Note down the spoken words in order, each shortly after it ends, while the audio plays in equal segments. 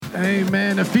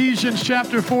Amen. Ephesians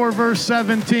chapter 4, verse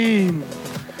 17.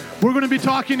 We're going to be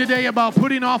talking today about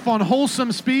putting off on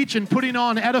wholesome speech and putting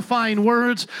on edifying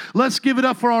words. Let's give it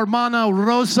up for our Hermana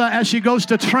Rosa as she goes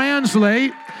to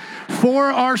translate for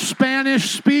our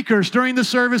Spanish speakers. During the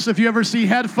service, if you ever see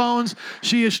headphones,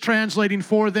 she is translating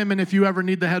for them. And if you ever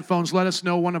need the headphones, let us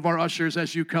know, one of our ushers,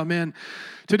 as you come in.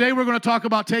 Today we're going to talk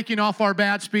about taking off our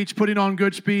bad speech, putting on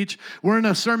good speech. We're in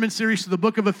a sermon series to the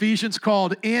book of Ephesians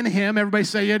called In Him. Everybody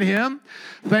say In Him.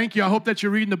 Thank you. I hope that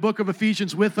you're reading the book of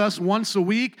Ephesians with us once a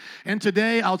week. And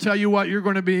today, I'll tell you what, you're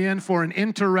going to be in for an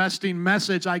interesting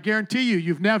message. I guarantee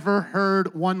you've never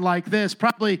heard one like this,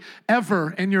 probably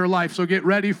ever in your life. So get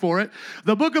ready for it.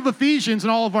 The book of Ephesians,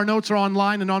 and all of our notes are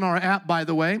online and on our app, by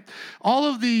the way. All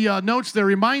of the notes there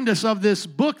remind us of this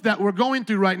book that we're going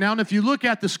through right now. And if you look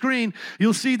at the screen,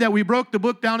 you'll see that we broke the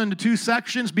book down into two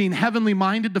sections, being heavenly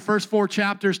minded, the first 4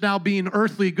 chapters, now being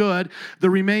earthly good,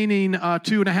 the remaining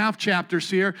 2.5 chapters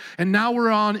here. And now we're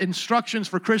on instructions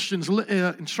for Christians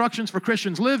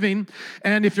living.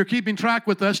 And if you're keeping track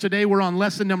with us, today we're on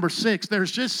lesson number 6.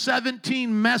 There's just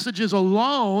 17 messages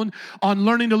alone on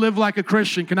learning to live like a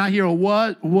Christian. Can I hear a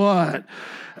what?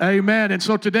 Amen. And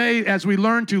so today, as we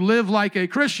learn to live like a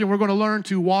Christian, we're going to learn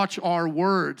to watch our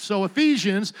words. So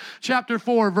Ephesians chapter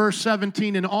 4, verse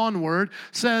 17 and onward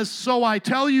says, "So I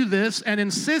tell you this and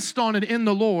insist on it in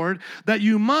the Lord, that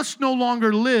you must no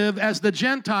longer live as the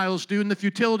Gentiles do in the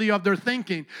futility of their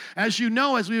thinking." As you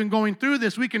know, as we've been going through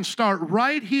this, we can start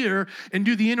right here and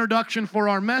do the introduction for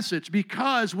our message,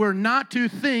 because we're not to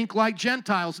think like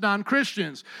Gentiles,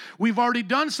 non-Christians. We've already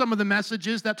done some of the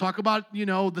messages that talk about,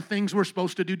 the things we're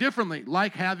supposed to do differently,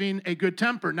 like having a good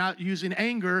temper, not using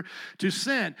anger to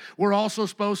sin. We're also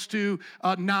supposed to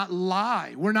not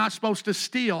lie. We're not supposed to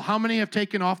steal. How many have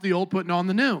taken off the old, putting on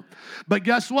the new? But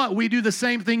guess what? We do the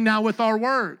same thing now with our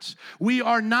words. We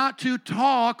are not to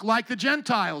talk like the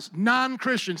Gentiles,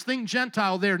 non-Christians. Think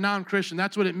Gentile there, non-Christian.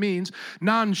 That's what it means.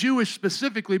 Non-Jewish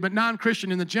specifically, but non-Christian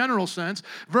in the general sense.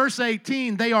 Verse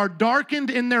 18, "They are darkened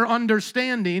in their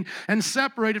understanding and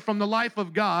separated from the life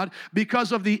of God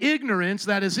because of the ignorance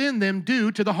that is in them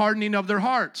due to the hardening of their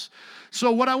hearts."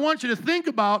 So what I want you to think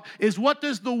about is, what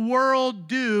does the world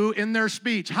do in their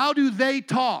speech? How do they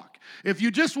talk? If you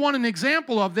just want an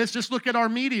example of this, just look at our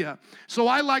media. So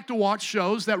I like to watch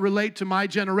shows that relate to my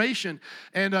generation.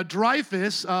 And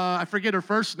Dreyfus, I forget her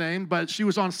first name, but she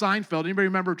was on Seinfeld. Anybody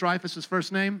remember Dreyfus's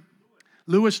first name?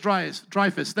 Louis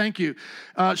Dreyfus, thank you.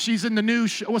 She's in the new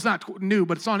show. Well, it's not new,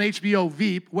 but it's on HBO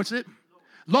Veep. What's it?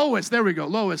 Lois, there we go,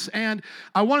 Lois. And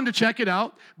I wanted to check it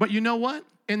out, but you know what?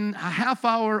 In a half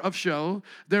hour of show,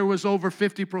 there was over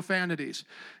 50 profanities.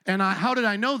 And how did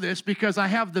I know this? Because I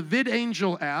have the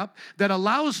VidAngel app that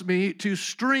allows me to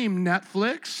stream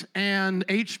Netflix and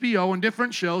HBO and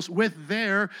different shows with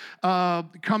their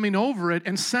coming over it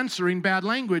and censoring bad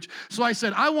language. So I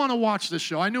said, I want to watch this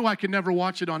show. I knew I could never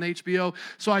watch it on HBO.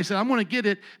 So I said, I'm going to get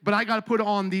it, but I got to put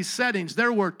on these settings.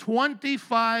 There were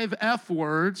 25 F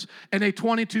words in a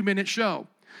 22-minute show.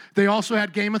 They also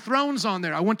had Game of Thrones on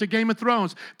there. I went to Game of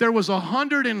Thrones. There was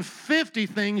 150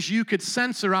 things you could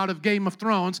censor out of Game of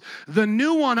Thrones. The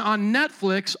new one on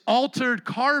Netflix, Altered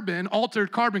Carbon,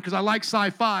 because I like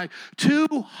sci-fi,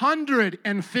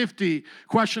 250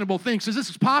 questionable things. So this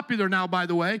is popular now, by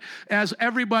the way, as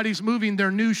everybody's moving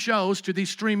their new shows to these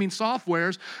streaming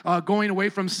softwares, going away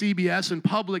from CBS and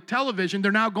public television.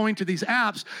 They're now going to these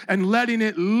apps and letting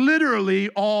it literally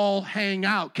all hang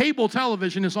out. Cable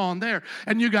television is on there.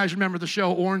 And you guys remember the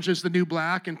show Orange is the New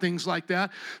Black and things like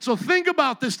that. So think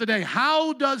about this today.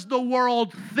 How does the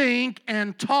world think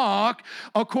and talk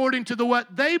according to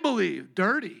what they believe?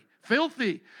 Dirty,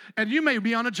 filthy. And you may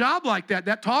be on a job like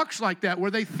that talks like that,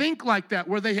 where they think like that,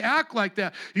 where they act like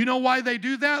that. You know why they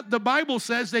do that? The Bible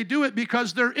says they do it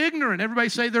because they're ignorant. Everybody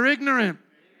say they're ignorant.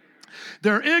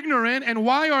 They're ignorant. And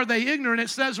why are they ignorant? It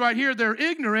says right here, they're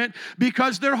ignorant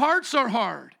because their hearts are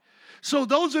hard. So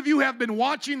those of you who have been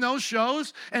watching those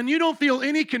shows and you don't feel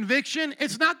any conviction,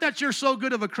 it's not that you're so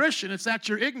good of a Christian, it's that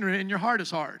you're ignorant and your heart is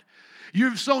hard.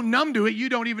 You're so numb to it, you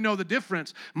don't even know the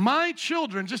difference. My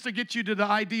children, just to get you to the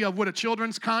idea of what a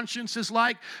children's conscience is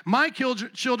like, my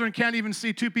children can't even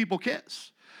see 2 people kiss.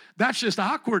 That's just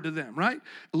awkward to them, right?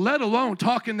 Let alone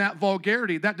talking that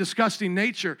vulgarity, that disgusting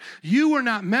nature. You were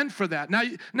not meant for that.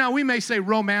 Now we may say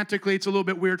romantically it's a little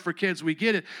bit weird for kids. We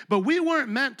get it. But we weren't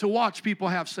meant to watch people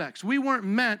have sex. We weren't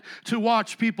meant to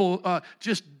watch people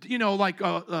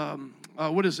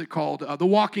what is it called? The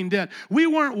Walking Dead. We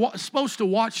weren't supposed to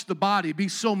watch the body be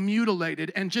so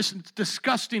mutilated and just in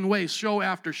disgusting ways, show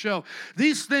after show.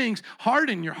 These things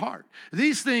harden your heart.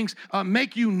 These things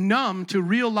make you numb to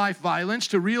real-life violence,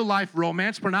 to real-life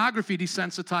romance. Pornography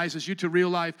desensitizes you to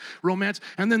real-life romance.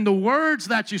 And then the words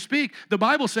that you speak, the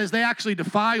Bible says they actually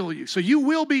defile you. So you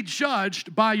will be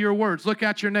judged by your words. Look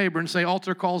at your neighbor and say,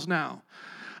 altar calls now.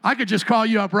 I could just call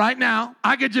you up right now.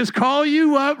 I could just call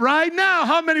you up right now.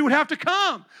 How many would have to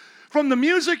come? From the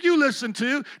music you listen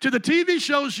to the TV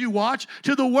shows you watch,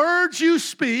 to the words you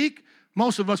speak,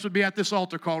 most of us would be at this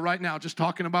altar call right now just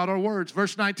talking about our words.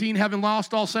 Verse 19, having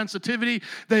lost all sensitivity,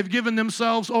 they've given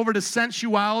themselves over to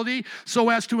sensuality so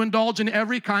as to indulge in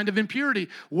every kind of impurity.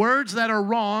 Words that are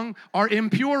wrong are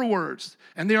impure words,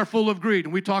 and they are full of greed.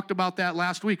 And we talked about that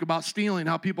last week, about stealing,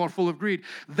 how people are full of greed.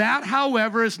 That,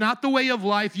 however, is not the way of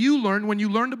life you learned when you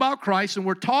learned about Christ and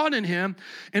were taught in Him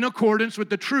in accordance with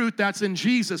the truth that's in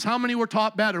Jesus. How many were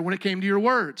taught better when it came to your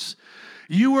words?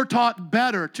 You were taught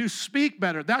better, to speak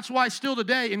better. That's why still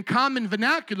today, in common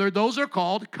vernacular, those are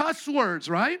called cuss words,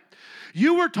 right?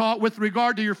 You were taught with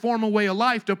regard to your former way of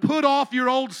life to put off your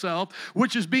old self,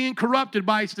 which is being corrupted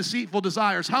by its deceitful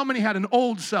desires. How many had an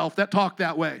old self that talked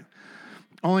that way?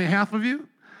 Only half of you?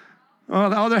 Oh,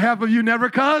 the other half of you never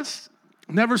cussed?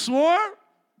 Never swore?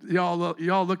 Y'all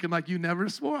looking like you never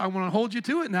swore. I want to hold you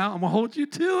to it now. I'm going to hold you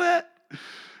to it.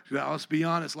 Now, let's be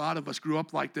honest, a lot of us grew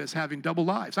up like this, having double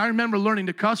lives. I remember learning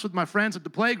to cuss with my friends at the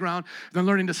playground, then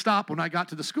learning to stop when I got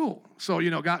to the school. So,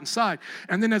 got inside.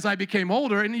 And then as I became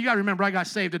older, and you got to remember, I got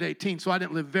saved at 18, so I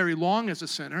didn't live very long as a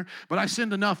sinner, but I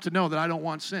sinned enough to know that I don't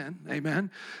want sin.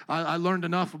 Amen. I learned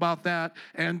enough about that.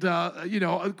 And,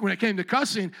 when it came to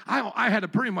cussing, I had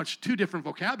pretty much two different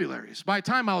vocabularies. By the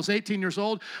time I was 18 years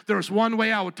old, there was one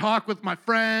way I would talk with my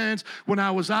friends when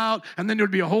I was out, and then there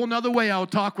would be a whole nother way I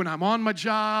would talk when I'm on my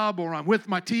job, or I'm with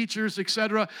my teachers,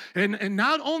 etc. And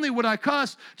not only would I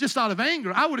cuss just out of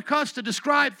anger, I would cuss to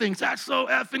describe things. That's so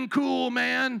effing cool,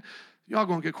 man. Y'all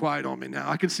gonna get quiet on me now.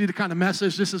 I can see the kind of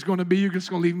message this is gonna be. You're just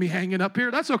gonna leave me hanging up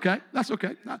here. That's okay. That's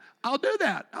okay. I'll do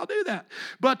that.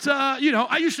 But,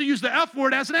 I used to use the F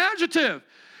word as an adjective.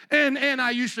 And I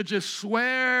used to just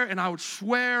swear, and I would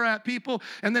swear at people,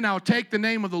 and then I would take the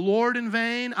name of the Lord in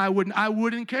vain. I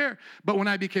wouldn't care. But when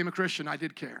I became a Christian, I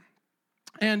did care.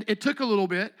 And it took a little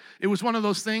bit. It was one of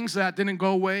those things that didn't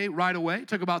go away right away. It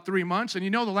took about 3 months.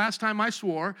 And the last time I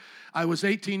swore, I was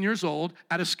 18 years old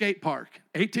at a skate park.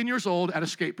 18 years old at a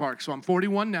skate park. So I'm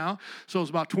 41 now. So it was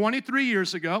about 23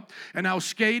 years ago. And I was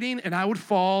skating, and I would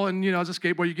fall. And, as a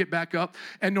skateboarder, you get back up.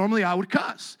 And normally I would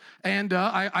cuss. And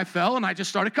I fell, and I just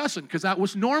started cussing because that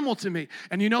was normal to me.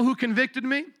 And you know who convicted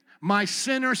me? My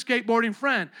sinner skateboarding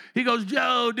friend. He goes,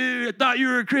 Joe, dude, I thought you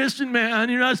were a Christian, man.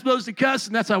 You're not supposed to cuss.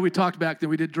 And that's how we talked back then.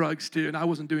 We did drugs, too. And I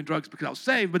wasn't doing drugs because I was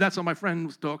saved, but that's how my friend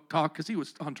was talk because he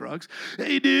was on drugs.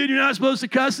 Hey, dude, you're not supposed to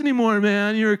cuss anymore,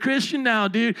 man. You're a Christian now,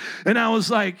 dude. And I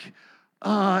was like,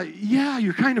 yeah,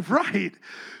 you're kind of right.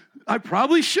 I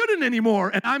probably shouldn't anymore.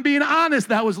 And I'm being honest,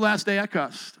 that was the last day I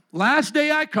cussed. Last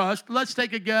day I cussed, let's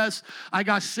take a guess. I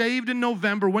got saved in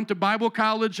November, went to Bible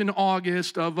college in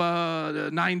August of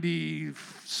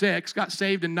 96, got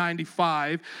saved in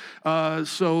 95.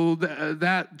 So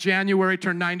that January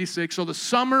turned 96. So the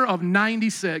summer of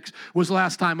 96 was the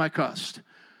last time I cussed.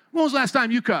 When was the last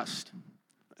time you cussed?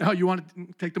 Oh, you want to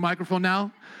take the microphone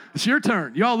now? It's your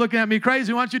turn. Y'all looking at me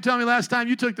crazy. Why don't you tell me last time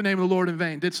you took the name of the Lord in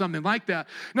vain, did something like that?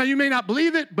 Now, you may not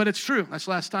believe it, but it's true. That's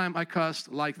the last time I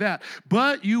cussed like that.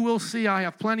 But you will see I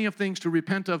have plenty of things to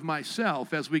repent of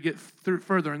myself as we get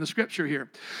further in the scripture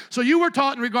here. So you were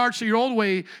taught in regards to your old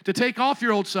way to take off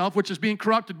your old self, which is being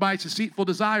corrupted by its deceitful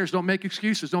desires. Don't make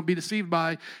excuses. Don't be deceived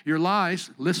by your lies.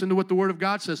 Listen to what the Word of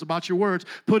God says about your words.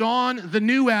 Put on the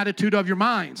new attitude of your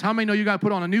minds. How many know you got to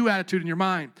put on a new attitude in your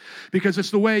mind? Because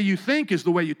it's the way you think is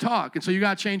the way you talk. And so you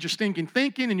got to change your stinking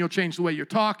thinking, and you'll change the way you're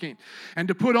talking. And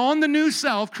to put on the new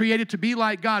self created to be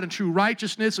like God in true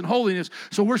righteousness and holiness.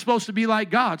 So we're supposed to be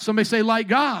like God. Somebody say like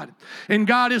God. And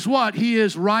God is what? He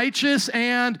is righteous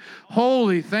and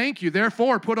holy. Thank you.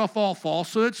 Therefore, put off all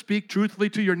falsehood. Speak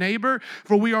truthfully to your neighbor,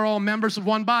 for we are all members of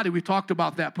one body. We talked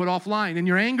about that. Put off lying. In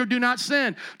your anger, do not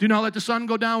sin. Do not let the sun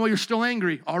go down while you're still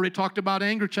angry. Already talked about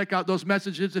anger. Check out those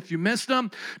messages if you missed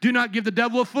them. Do not give the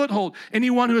devil a foothold.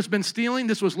 Anyone who has been stealing,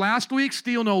 this was last week,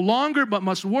 steal no longer, but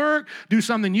must work, do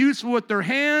something useful with their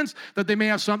hands, that they may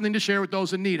have something to share with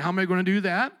those in need. How many are going to do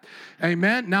that?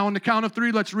 Amen. Now on the count of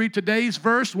three, let's read today's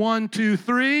verse. 1, 2,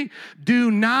 3.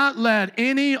 Do not let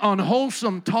any unholy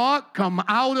unwholesome talk come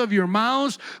out of your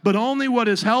mouths, but only what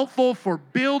is helpful for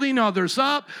building others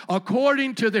up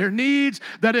according to their needs,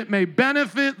 that it may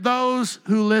benefit those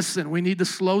who listen. We need the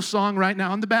slow song right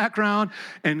now in the background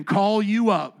and call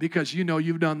you up because you know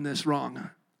you've done this wrong.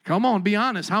 Come on, be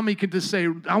honest. How many could just say,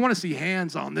 I want to see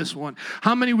hands on this one.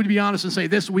 How many would be honest and say,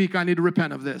 this week I need to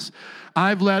repent of this?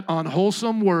 I've let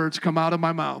unwholesome words come out of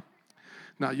my mouth.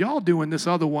 Now, y'all doing this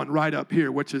other one right up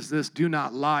here, which is this do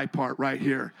not lie part right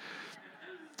here.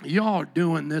 Y'all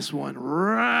doing this one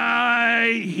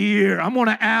right here. I'm going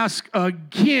to ask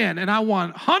again, and I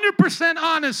want 100%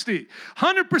 honesty.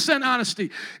 100%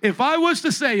 honesty. If I was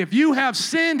to say, if you have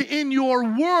sinned in your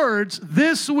words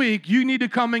this week, you need to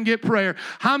come and get prayer.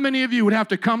 How many of you would have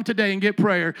to come today and get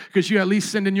prayer because you at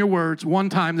least sinned in your words one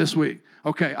time this week?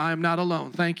 Okay, I am not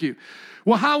alone. Thank you.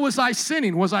 Well, how was I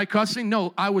sinning? Was I cussing?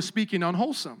 No, I was speaking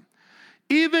unwholesome.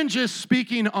 Even just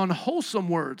speaking unwholesome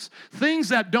words, things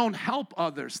that don't help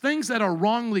others, things that are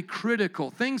wrongly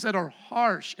critical, things that are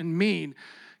harsh and mean,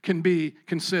 can be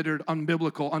considered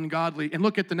unbiblical, ungodly. And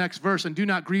look at the next verse, and do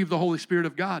not grieve the Holy Spirit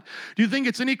of God. Do you think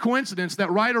it's any coincidence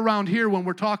that right around here when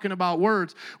we're talking about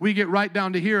words, we get right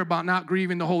down to here about not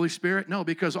grieving the Holy Spirit? No,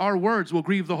 because our words will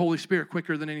grieve the Holy Spirit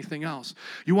quicker than anything else.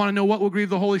 You want to know what will grieve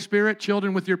the Holy Spirit?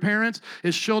 Children with your parents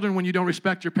is children when you don't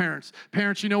respect your parents.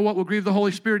 Parents, you know what will grieve the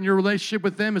Holy Spirit in your relationship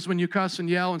with them is when you cuss and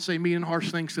yell and say mean and harsh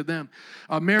things to them.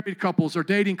 Married couples or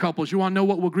dating couples, you want to know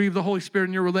what will grieve the Holy Spirit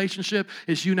in your relationship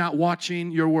is you not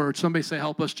watching your words. Somebody say,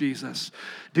 help us, Jesus.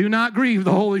 Do not grieve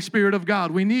the Holy Spirit of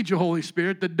God. We need your Holy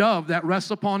Spirit, the dove that rests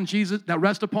upon Jesus, that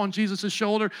rests upon Jesus'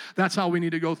 shoulder. That's how we need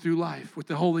to go through life, with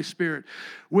the Holy Spirit,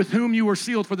 with whom you were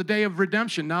sealed for the day of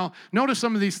redemption. Now, notice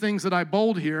some of these things that I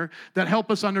bold here that help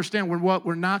us understand what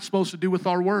we're not supposed to do with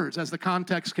our words as the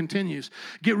context continues.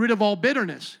 Get rid of all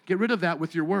bitterness. Get rid of that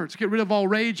with your words. Get rid of all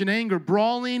rage and anger,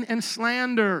 brawling and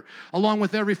slander, along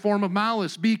with every form of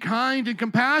malice. Be kind and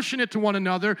compassionate to one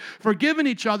another, forgiving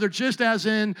each other, just as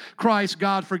in Christ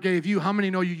God forgave you. How many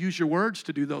know you use your words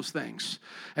to do those things?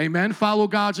 Amen. Follow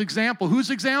God's example. Whose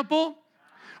example?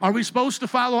 Are we supposed to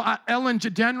follow Ellen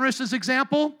DeGeneres'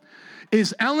 example?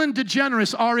 Is Ellen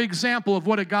DeGeneres our example of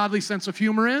what a godly sense of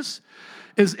humor is?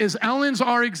 Is Ellen's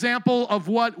our example of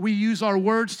what we use our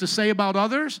words to say about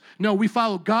others? No, we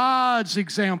follow God's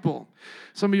example.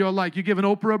 Some of you are like, you giving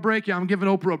Oprah a break? Yeah, I'm giving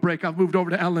Oprah a break. I've moved over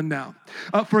to Ellen now.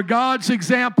 For God's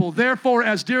example, therefore,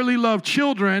 as dearly loved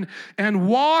children, and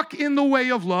walk in the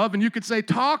way of love, and you could say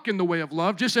talk in the way of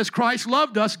love, just as Christ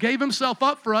loved us, gave himself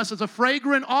up for us as a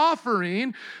fragrant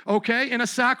offering, okay, and a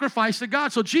sacrifice to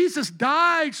God. So Jesus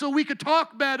died so we could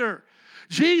talk better.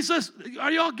 Jesus, are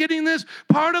y'all getting this?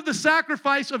 Part of the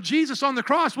sacrifice of Jesus on the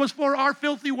cross was for our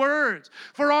filthy words,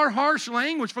 for our harsh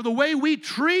language, for the way we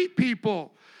treat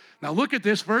people. Now look at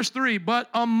this, verse 3. But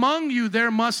among you there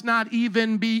must not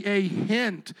even be a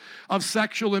hint of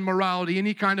sexual immorality,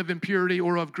 any kind of impurity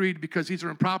or of greed, because these are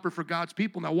improper for God's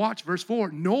people. Now watch verse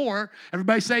 4. Nor,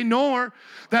 everybody say nor.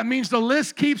 That means the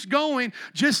list keeps going.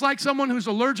 Just like someone who's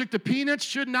allergic to peanuts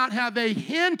should not have a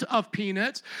hint of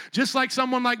peanuts. Just like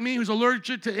someone like me who's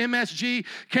allergic to MSG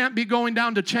can't be going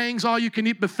down to Chang's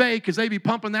all-you-can-eat buffet because they be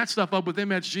pumping that stuff up with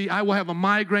MSG. I will have a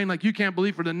migraine like you can't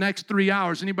believe for the next 3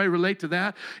 hours. Anybody relate to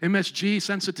that? MSG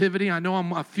sensitivity. I know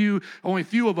only a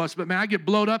few of us, but man, I get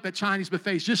blowed up at Chinese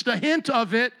buffets. Just a hint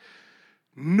of it.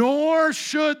 Nor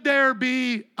should there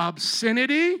be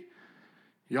obscenity.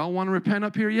 Y'all want to repent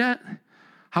up here yet?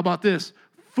 How about this?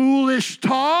 Foolish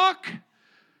talk.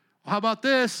 How about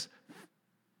this?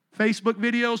 Facebook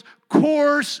videos.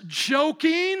 Coarse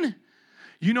joking.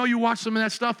 You know, you watch some of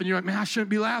that stuff and you're like, man, I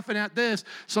shouldn't be laughing at this.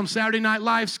 Some Saturday Night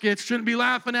Live skits, shouldn't be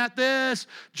laughing at this.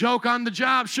 Joke on the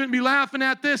job, shouldn't be laughing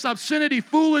at this. Obscenity,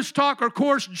 foolish talk, or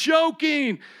coarse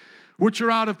joking, which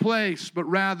are out of place, but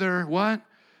rather, what?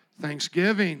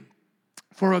 Thanksgiving.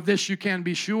 For of this you can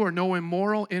be sure, no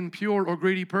immoral, impure, or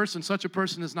greedy person, such a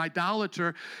person as an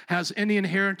idolater, has any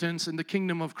inheritance in the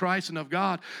kingdom of Christ and of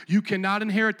God. You cannot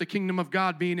inherit the kingdom of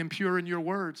God being impure in your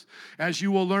words. As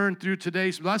you will learn through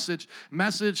today's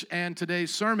message and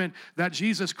today's sermon, that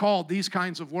Jesus called these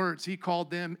kinds of words, he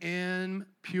called them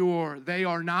impure. They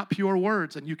are not pure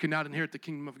words, and you cannot inherit the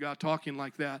kingdom of God talking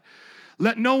like that.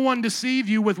 Let no one deceive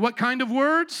you with what kind of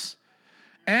words?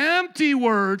 Empty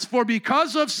words, for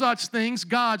because of such things,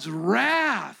 God's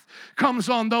wrath comes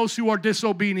on those who are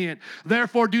disobedient.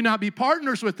 Therefore, do not be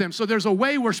partners with them. So there's a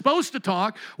way we're supposed to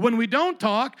talk. When we don't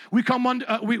talk,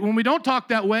 when we don't talk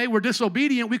that way, we're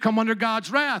disobedient, we come under God's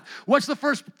wrath. What's the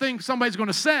first thing somebody's going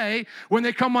to say when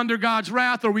they come under God's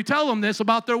wrath, or we tell them this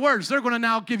about their words? They're going to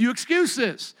now give you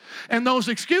excuses. And those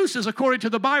excuses, according to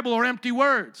the Bible, are empty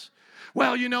words.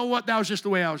 Well, you know what? That was just the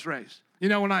way I was raised. You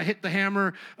know, when I hit the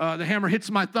hammer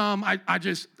hits my thumb, I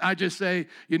just say,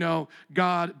 you know,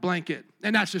 God blanket.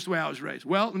 And that's just the way I was raised.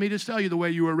 Well, let me just tell you the way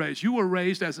you were raised. You were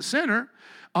raised as a sinner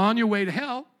on your way to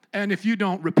hell. And if you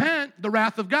don't repent, the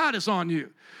wrath of God is on you.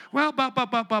 Well, no.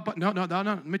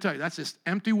 Let me tell you, that's just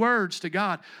empty words to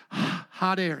God.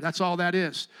 Hot air, that's all that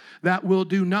is. That will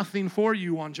do nothing for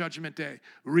you on Judgment Day.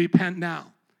 Repent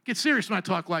now. Get serious when I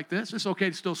talk like this. It's okay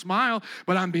to still smile,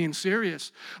 but I'm being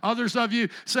serious. Others of you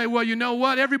say, well, you know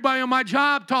what? Everybody on my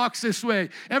job talks this way.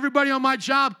 Everybody on my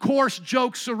job coarse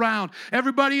jokes around.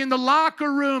 Everybody in the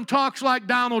locker room talks like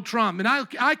Donald Trump. And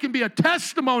I can be a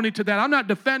testimony to that. I'm not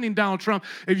defending Donald Trump.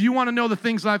 If you want to know the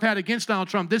things I've had against Donald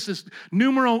Trump, this is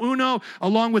numero uno,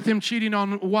 along with him cheating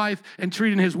on a wife and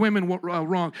treating his women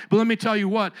wrong. But let me tell you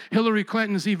what, Hillary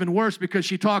Clinton is even worse because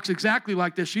she talks exactly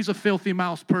like this. She's a filthy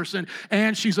mouse person,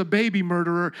 and she's a baby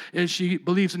murderer, and she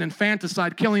believes in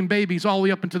infanticide, killing babies all the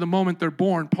way up until the moment they're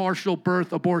born, partial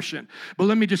birth abortion. But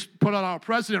let me just put out our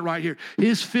president right here.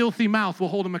 His filthy mouth will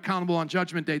hold him accountable on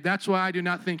Judgment Day. That's why I do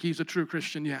not think he's a true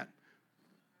Christian yet.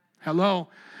 Hello?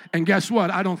 And guess what?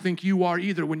 I don't think you are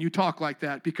either when you talk like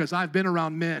that, because I've been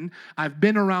around men.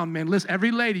 Listen,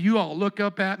 every lady, you all look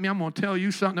up at me. I'm going to tell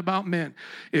you something about men.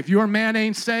 If your man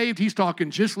ain't saved, he's talking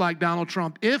just like Donald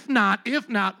Trump. If not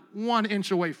 1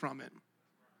 inch away from it.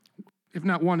 If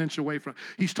not 1 inch away from it.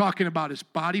 He's talking about his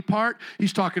body part.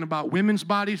 He's talking about women's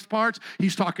body parts.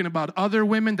 He's talking about other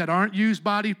women that aren't used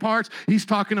body parts. He's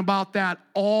talking about that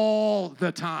all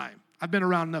the time. I've been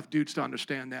around enough dudes to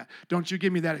understand that. Don't you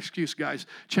give me that excuse, guys.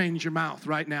 Change your mouth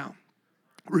right now.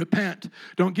 Repent.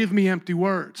 Don't give me empty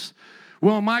words.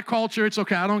 Well, in my culture, it's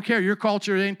okay. I don't care. Your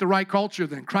culture ain't the right culture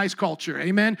then. Christ culture.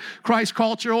 Amen? Christ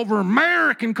culture over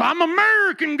American. I'm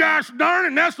American, gosh darn it,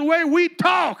 and that's the way we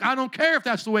talk. I don't care if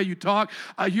that's the way you talk.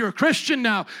 You're a Christian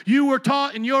now. You were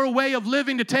taught in your way of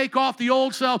living to take off the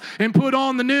old self and put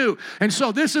on the new. And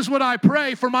so this is what I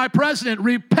pray for my president.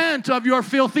 Repent of your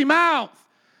filthy mouth.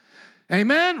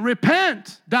 Amen?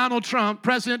 Repent,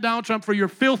 President Donald Trump, for your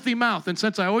filthy mouth. And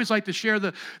since I always like to share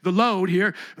the load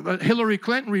here, Hillary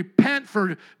Clinton, repent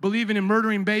for believing in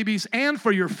murdering babies and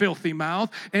for your filthy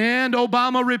mouth. And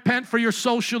Obama, repent for your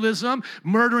socialism,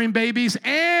 murdering babies,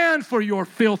 and for your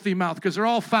filthy mouth, because they're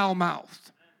all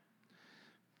foul-mouthed.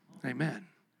 Amen.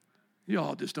 You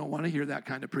all just don't want to hear that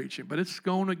kind of preaching, but it's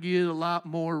going to get a lot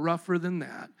more rougher than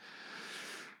that.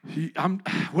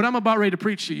 What I'm about ready to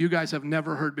preach to you, you guys have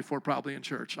never heard before probably in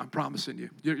church. I'm promising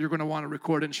you. You're going to want to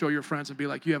record it and show your friends and be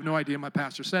like, you have no idea my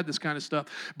pastor said this kind of stuff,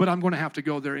 but I'm going to have to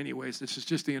go there anyways. This is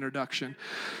just the introduction.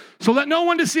 So let no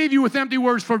one deceive you with empty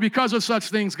words, for because of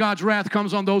such things God's wrath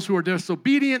comes on those who are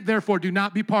disobedient. Therefore, do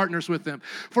not be partners with them.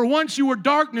 For once you were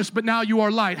darkness, but now you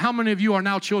are light. How many of you are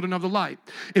now children of the light?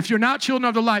 If you're not children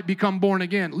of the light, become born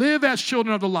again. Live as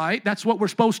children of the light. That's what we're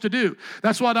supposed to do.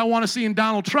 That's what I want to see in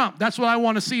Donald Trump. That's what I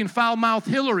want to see in foul-mouthed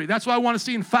Hillary. That's what I want to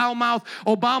see in foul-mouthed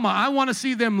Obama. I want to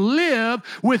see them live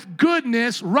with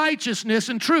goodness, righteousness,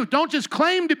 and truth. Don't just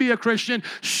claim to be a Christian.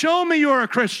 Show me you're a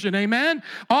Christian. Amen?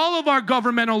 All of our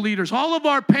governmental leaders, all of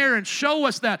our parents, show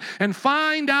us that and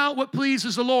find out what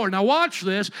pleases the Lord. Now watch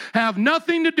this. Have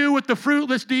nothing to do with the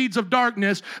fruitless deeds of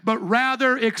darkness, but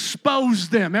rather expose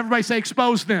them. Everybody say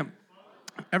expose them.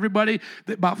 Everybody,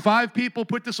 about 5 people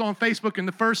put this on Facebook in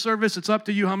the first service. It's up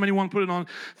to you how many want to put it on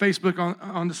Facebook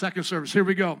on the second service. Here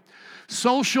we go.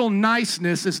 Social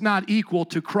niceness is not equal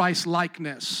to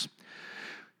Christ-likeness.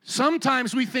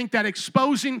 Sometimes we think that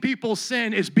exposing people's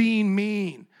sin is being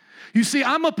mean. You see,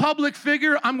 I'm a public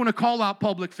figure. I'm going to call out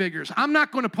public figures. I'm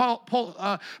not going to pull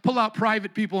out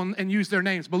private people and use their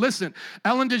names. But listen,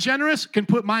 Ellen DeGeneres can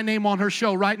put my name on her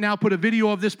show right now, put a video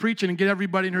of this preaching, and get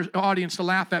everybody in her audience to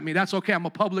laugh at me. That's okay. I'm a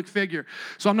public figure.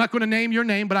 So I'm not going to name your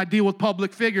name, but I deal with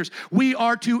public figures. We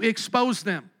are to expose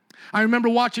them. I remember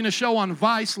watching a show on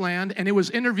Viceland, and it was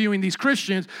interviewing these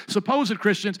Christians, supposed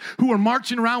Christians, who were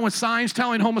marching around with signs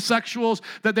telling homosexuals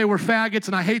that they were faggots,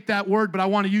 and I hate that word, but I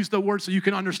want to use the word so you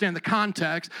can understand the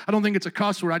context. I don't think it's a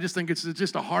cuss word. I just think it's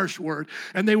just a harsh word.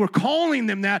 And they were calling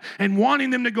them that and wanting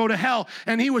them to go to hell.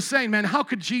 And he was saying, man, how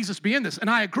could Jesus be in this? And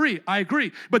I agree.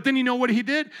 But then you know what he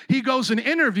did? He goes and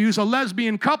interviews a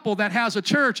lesbian couple that has a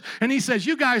church, and he says,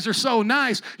 you guys are so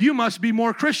nice, you must be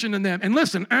more Christian than them. And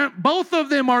listen, both of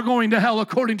them are going to hell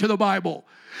according to the Bible.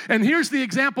 And here's the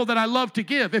example that I love to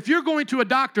give. If you're going to a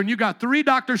doctor and you got 3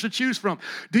 doctors to choose from,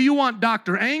 do you want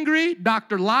Dr. Angry,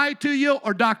 Dr. Lie to you,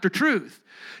 or Dr. Truth?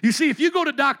 You see, if you go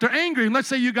to Dr. Angry, and let's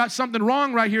say you got something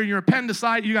wrong right here, you got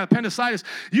appendicitis,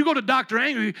 you go to Dr.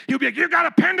 Angry, he'll be like, you got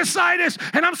appendicitis,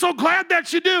 and I'm so glad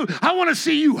that you do. I want to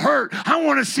see you hurt. I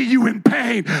want to see you in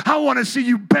pain. I want to see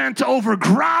you bent over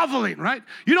groveling, right?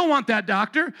 You don't want that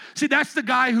doctor. See, that's the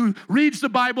guy who reads the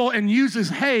Bible and uses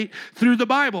hate through the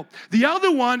Bible. The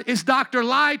other one is Dr.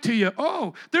 Lie to you.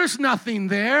 Oh, there's nothing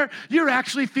there. You're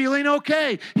actually feeling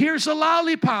okay. Here's a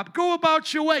lollipop. Go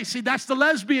about your way. See, that's the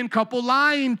lesbian couple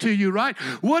lying to you, right?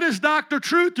 What does Dr.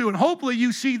 Truth do? And hopefully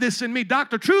you see this in me.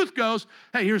 Dr. Truth goes,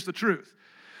 hey, here's the truth.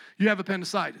 You have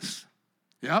appendicitis.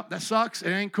 Yeah, that sucks. It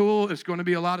ain't cool. It's going to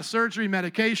be a lot of surgery,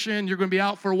 medication. You're going to be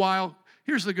out for a while.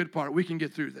 Here's the good part. We can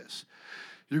get through this.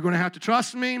 You're going to have to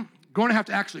trust me. Going to have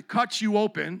to actually cut you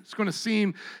open. It's going to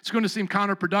seem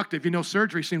counterproductive. You know,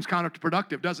 surgery seems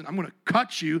counterproductive, doesn't it? I'm going to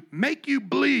cut you, make you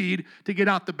bleed to get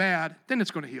out the bad. Then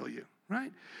it's going to heal you,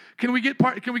 right? Can we get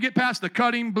past the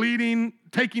cutting, bleeding,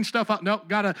 taking stuff out? No,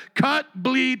 got to cut,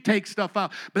 bleed, take stuff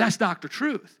out. But that's Dr.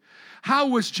 Truth. How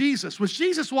was Jesus? Was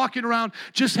Jesus walking around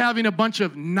just having a bunch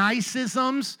of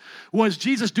niceisms? Was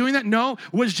Jesus doing that? No.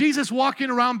 Was Jesus walking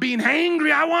around being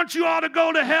angry? I want you all to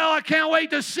go to hell. I can't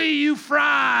wait to see you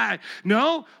fry.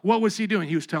 No. What was he doing?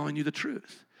 He was telling you the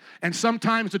truth. And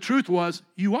sometimes the truth was,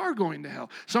 you are going to hell.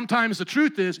 Sometimes the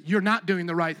truth is, you're not doing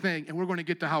the right thing. And we're going to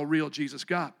get to how real Jesus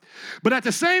got. But at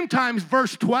the same time,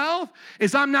 verse 12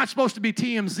 is I'm not supposed to be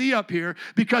TMZ up here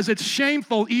because it's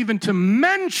shameful even to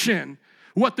mention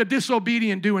what the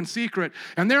disobedient do in secret.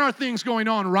 And there are things going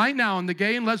on right now in the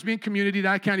gay and lesbian community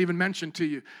that I can't even mention to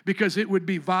you because it would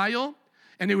be vile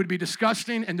and it would be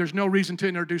disgusting, and there's no reason to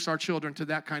introduce our children to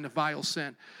that kind of vile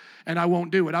sin. And I won't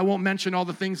do it. I won't mention all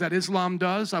the things that Islam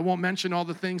does. I won't mention all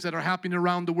the things that are happening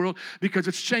around the world because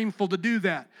it's shameful to do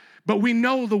that. But we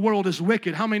know the world is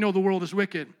wicked. How many know the world is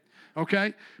wicked?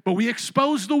 Okay? But we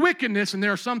expose the wickedness, and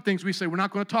there are some things we say we're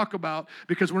not going to talk about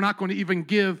because we're not going to even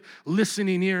give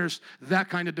listening ears that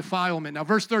kind of defilement. Now,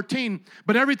 verse 13,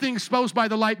 but everything exposed by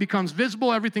the light becomes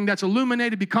visible. Everything that's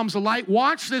illuminated becomes a light.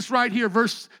 Watch this right here,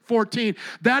 verse 14.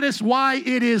 That is why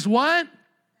it is what?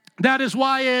 That is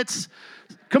why it's...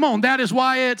 Come on, that is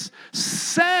why it's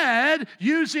said,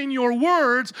 using your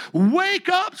words, wake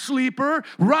up, sleeper,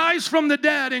 rise from the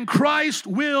dead, and Christ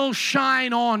will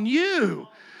shine on you.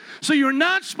 So you're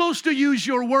not supposed to use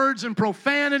your words in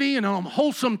profanity and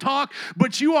unwholesome talk,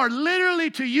 but you are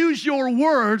literally to use your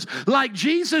words like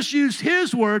Jesus used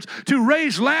his words to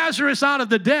raise Lazarus out of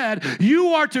the dead. You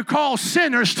are to call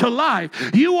sinners to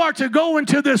life. You are to go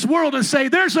into this world and say,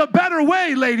 there's a better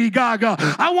way, Lady Gaga.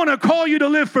 I want to call you to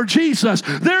live for Jesus.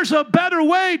 There's a better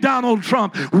way, Donald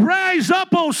Trump. Rise up,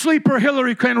 oh sleeper,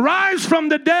 Hillary Clinton. Rise from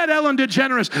the dead, Ellen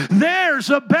DeGeneres. There's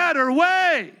a better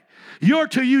way. You're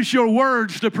to use your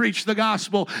words to preach the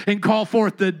gospel and call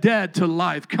forth the dead to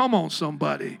life. Come on,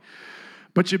 somebody.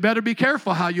 But you better be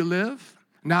careful how you live.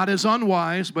 Not as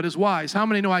unwise, but as wise. How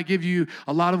many know I give you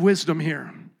a lot of wisdom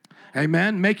here?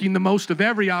 Amen. Making the most of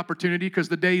every opportunity because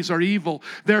the days are evil.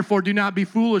 Therefore, do not be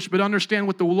foolish, but understand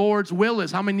what the Lord's will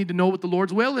is. How many need to know what the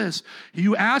Lord's will is?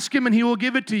 You ask him and he will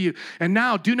give it to you. And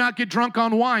now, do not get drunk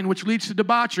on wine, which leads to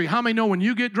debauchery. How many know when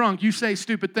you get drunk, you say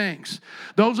stupid things?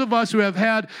 Those of us who have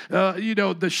had,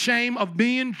 the shame of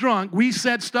being drunk, we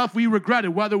said stuff we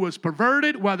regretted, whether it was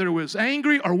perverted, whether it was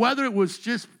angry, or whether it was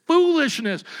just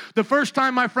foolishness. The first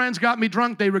time my friends got me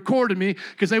drunk, they recorded me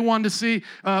because they wanted to see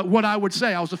what I would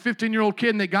say. I was a 15-year-old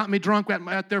kid, and they got me drunk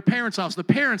at their parents' house. The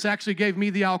parents actually gave me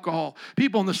the alcohol.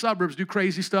 People in the suburbs do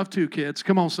crazy stuff too, kids.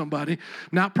 Come on, somebody.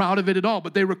 Not proud of it at all,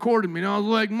 but they recorded me. And I was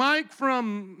like, Mike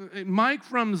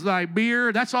from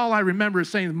Zaire. That's all I remember is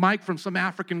saying Mike from some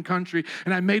African country,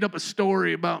 and I made up a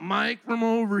story about Mike from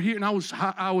over here, and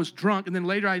I was drunk, and then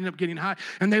later I ended up getting high,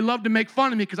 and they loved to make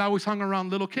fun of me because I always hung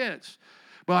around little kids.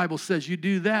 Bible says you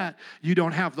do that, you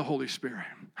don't have the Holy Spirit.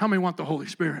 How many want the Holy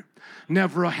Spirit?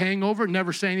 Never a hangover,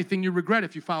 never say anything you regret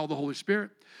if you follow the Holy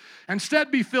Spirit.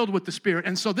 Instead, be filled with the Spirit.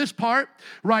 And so this part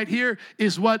right here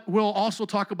is what we'll also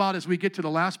talk about as we get to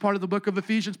the last part of the book of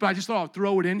Ephesians, but I just thought I'd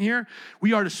throw it in here.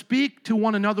 We are to speak to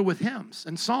one another with hymns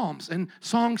and psalms and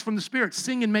songs from the Spirit.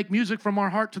 Sing and make music from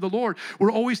our heart to the Lord.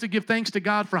 We're always to give thanks to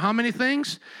God for how many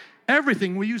things?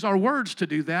 Everything. We use our words to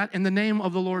do that in the name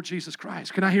of the Lord Jesus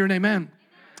Christ. Can I hear an amen?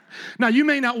 Now, you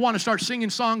may not want to start singing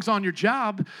songs on your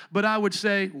job, but I would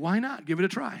say, why not? Give it a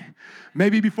try.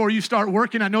 Maybe before you start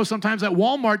working, I know sometimes at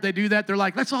Walmart they do that. They're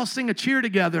like, let's all sing a cheer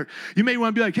together. You may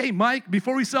want to be like, hey, Mike,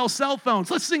 before we sell cell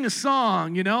phones, let's sing a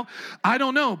song, you know? I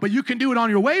don't know, but you can do it on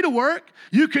your way to work.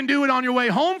 You can do it on your way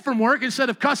home from work. Instead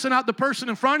of cussing out the person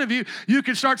in front of you, you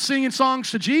can start singing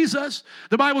songs to Jesus.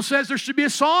 The Bible says there should be a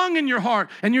song in your heart,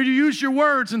 and you use your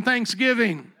words in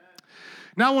thanksgiving.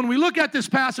 Now, when we look at this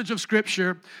passage of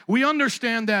Scripture, we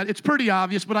understand that it's pretty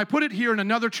obvious, but I put it here in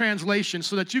another translation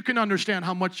so that you can understand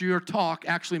how much your talk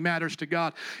actually matters to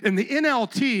God. In the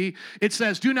NLT, it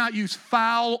says, do not use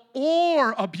foul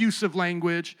or abusive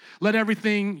language. Let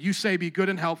everything you say be good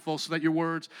and helpful so that your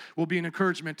words will be an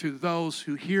encouragement to those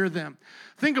who hear them.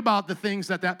 Think about the things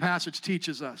that passage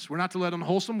teaches us. We're not to let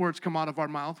unwholesome words come out of our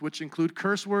mouth, which include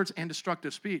curse words and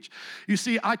destructive speech. You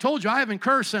see, I told you I haven't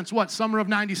cursed since summer of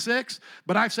 96,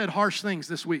 but I've said harsh things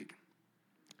this week.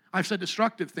 I've said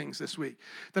destructive things this week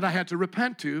that I had to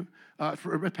repent to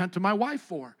my wife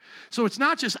for. So it's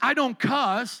not just I don't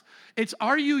cuss, it's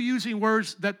are you using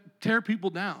words that tear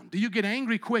people down? Do you get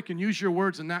angry quick and use your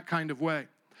words in that kind of way?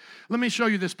 Let me show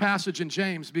you this passage in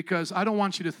James because I don't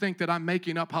want you to think that I'm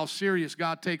making up how serious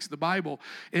God takes the Bible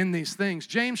in these things.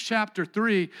 James chapter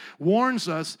 3 warns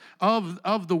us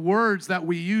of the words that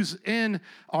we use in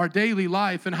our daily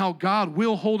life and how God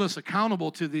will hold us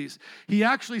accountable to these. He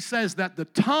actually says that the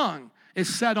tongue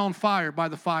is set on fire by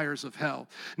the fires of hell.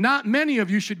 Not many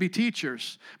of you should be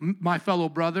teachers, my fellow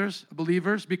brothers,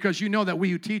 believers, because you know that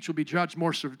we who teach will be judged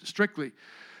more strictly.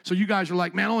 So you guys are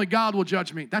like, man, only God will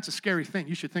judge me. That's a scary thing.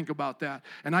 You should think about that.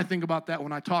 And I think about that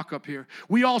when I talk up here.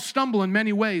 We all stumble in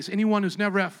many ways. Anyone who's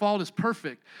never at fault is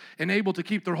perfect and able to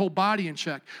keep their whole body in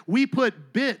check. We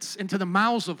put bits into the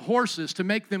mouths of horses to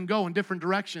make them go in different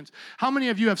directions. How many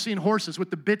of you have seen horses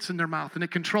with the bits in their mouth and it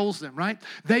controls them, right?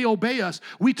 They obey us.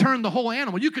 We turn the whole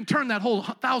animal. You can turn that whole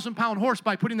 1,000-pound horse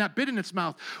by putting that bit in its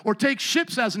mouth. Or take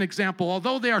ships as an example.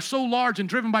 Although they are so large and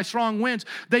driven by strong winds,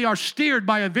 they are steered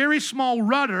by a very small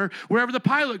rudder wherever the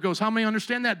pilot goes. How many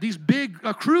understand that? These big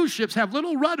cruise ships have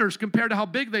little rudders compared to how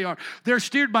big they are. They're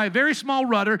steered by a very small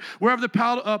rudder wherever the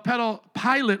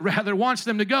pilot wants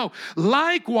them to go.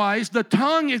 Likewise, the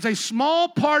tongue is a small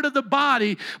part of the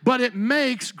body, but it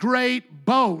makes great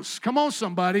boasts. Come on,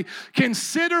 somebody.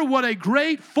 Consider what a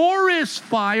great forest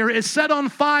fire is set on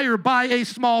fire by a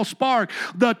small spark.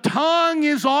 The tongue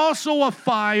is also a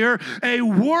fire, a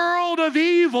world of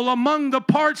evil among the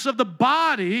parts of the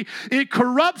body. It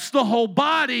corrupts the whole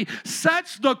body,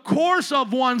 sets the course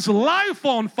of one's life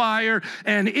on fire,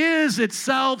 and is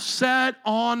itself set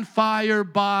on fire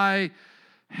by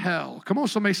hell. Come on,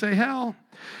 somebody say hell.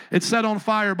 It's set on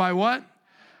fire by what?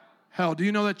 Hell. Do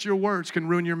you know that your words can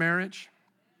ruin your marriage?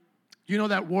 You know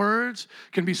that words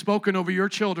can be spoken over your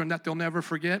children that they'll never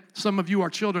forget? Some of you are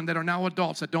children that are now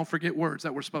adults that don't forget words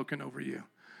that were spoken over you.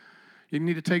 You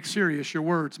need to take serious your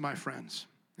words, my friends.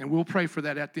 And we'll pray for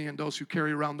that at the end, those who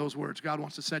carry around those words. God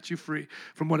wants to set you free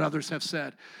from what others have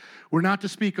said. We're not to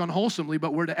speak unwholesomely,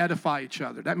 but we're to edify each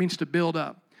other. That means to build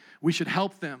up. We should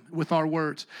help them with our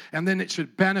words, and then it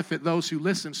should benefit those who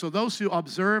listen. So those who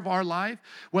observe our life,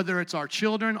 whether it's our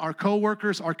children, our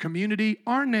coworkers, our community,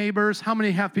 our neighbors. How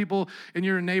many have people in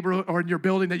your neighborhood or in your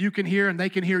building that you can hear and they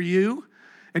can hear you?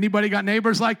 Anybody got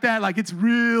neighbors like that? Like it's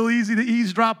real easy to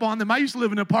eavesdrop on them. I used to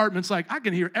live in apartments like I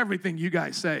can hear everything you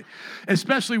guys say,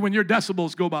 especially when your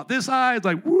decibels go about this high. It's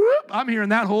like, whoop, I'm hearing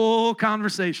that whole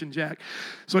conversation, Jack.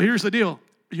 So here's the deal.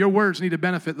 Your words need to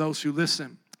benefit those who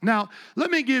listen. Now,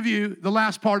 let me give you the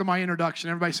last part of my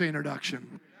introduction. Everybody say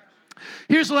introduction.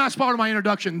 Here's the last part of my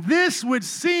introduction. This would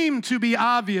seem to be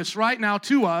obvious right now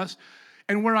to us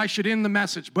and where I should end the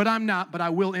message, but I'm not, but I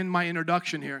will end my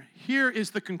introduction here. Here is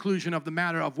the conclusion of the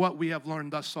matter of what we have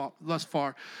learned thus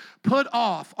far. Put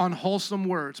off unwholesome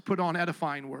words, put on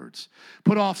edifying words.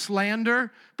 Put off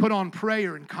slander, put on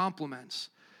prayer and compliments.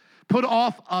 Put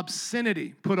off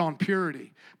obscenity, put on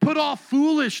purity. Put off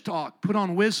foolish talk, put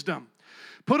on wisdom.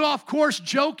 Put off coarse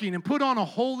joking and put on a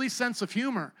holy sense of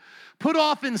humor. Put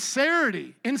off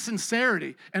insincerity,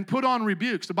 and put on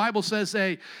rebukes. The Bible says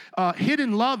a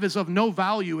hidden love is of no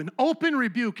value. An open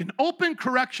rebuke, an open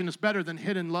correction is better than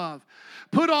hidden love.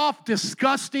 Put off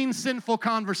disgusting, sinful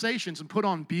conversations and put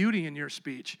on beauty in your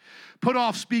speech. Put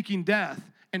off speaking death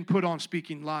and put on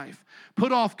speaking life.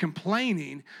 Put off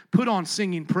complaining, put on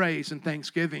singing praise and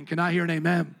thanksgiving. Can I hear an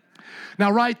amen?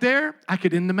 Now, right there, I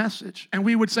could end the message. And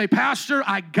we would say, Pastor,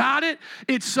 I got it.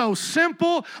 It's so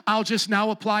simple. I'll just now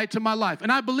apply it to my life.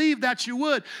 And I believe that you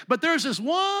would. But there's this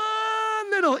one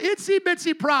little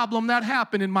itsy-bitsy problem that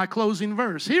happened in my closing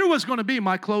verse. Here was going to be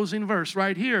my closing verse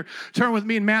right here. Turn with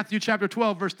me in Matthew chapter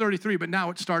 12, verse 33, but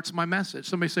now it starts my message.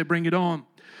 Somebody say, bring it on.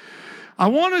 I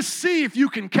want to see if you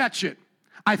can catch it.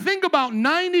 I think about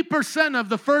 90% of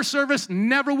the first service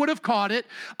never would have caught it.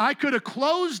 I could have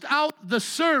closed out the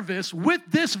service with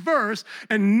this verse,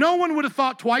 and no one would have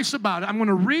thought twice about it. I'm going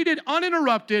to read it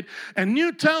uninterrupted, and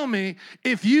you tell me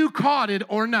if you caught it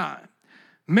or not.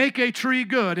 Make a tree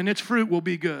good, and its fruit will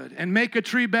be good. And make a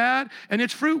tree bad, and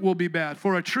its fruit will be bad.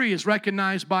 For a tree is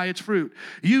recognized by its fruit.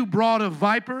 You brood of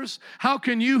vipers, how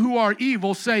can you who are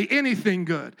evil say anything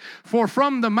good? For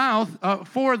the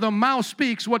mouth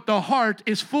speaks what the heart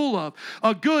is full of.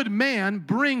 A good man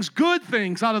brings good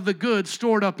things out of the good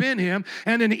stored up in him,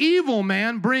 and an evil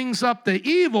man brings up the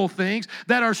evil things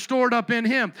that are stored up in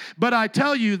him. But I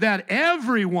tell you that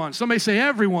everyone, somebody say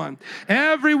everyone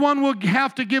will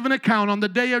have to give an account on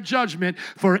the day of judgment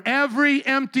for every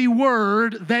empty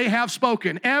word they have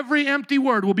spoken. Every empty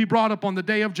word will be brought up on the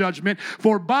day of judgment.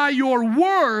 For by your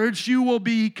words you will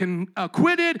be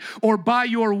acquitted, or by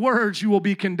your words you will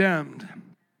be condemned.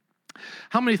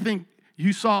 How many think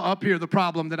you saw up here the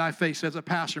problem that I face as a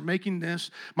pastor, making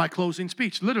this my closing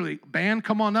speech? Literally, band,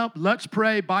 come on up. Let's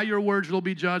pray. By your words you'll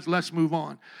be judged. Let's move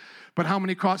on. But how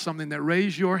many caught something? That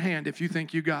raise your hand if you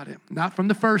think you got it. Not from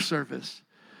the first service.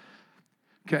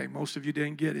 Okay, most of you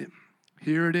didn't get it.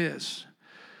 Here it is.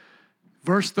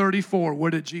 Verse 34,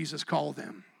 what did Jesus call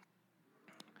them?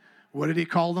 What did he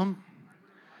call them?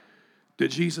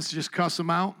 Did Jesus just cuss them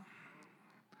out?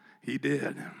 He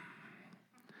did.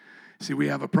 See, we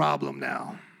have a problem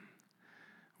now.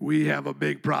 We have a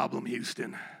big problem,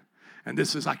 Houston. And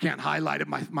this is, I can't highlight it.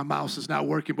 My mouse is not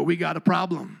working, but we got a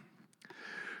problem.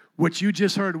 What you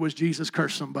just heard was Jesus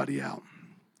curse somebody out.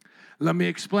 Let me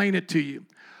explain it to you.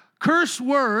 Curse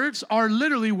words are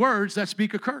literally words that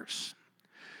speak a curse.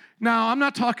 Now, I'm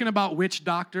not talking about witch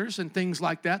doctors and things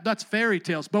like that. That's fairy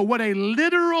tales. But what a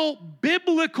literal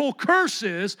biblical curse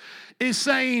is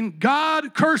saying,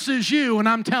 God curses you, and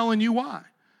I'm telling you why.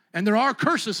 And there are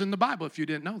curses in the Bible, if you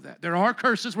didn't know that. There are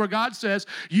curses where God says,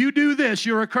 you do this,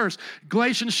 you're a curse.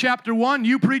 Galatians chapter 1,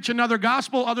 you preach another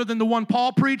gospel other than the one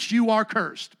Paul preached, you are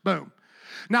cursed. Boom.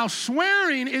 Now,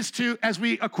 swearing is to, as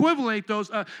we equivalent those,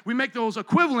 we make those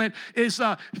equivalent, is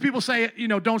people say,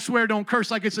 don't swear, don't curse,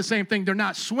 like it's the same thing. They're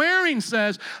not. Swearing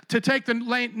says to take the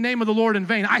name of the Lord in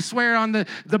vain. I swear on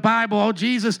the Bible, oh,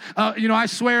 Jesus, I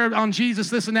swear on Jesus,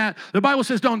 this and that. The Bible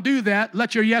says don't do that.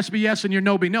 Let your yes be yes and your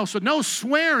no be no. So no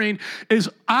swearing is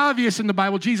obvious in the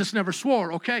Bible. Jesus never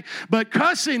swore, okay? But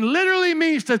cussing literally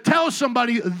means to tell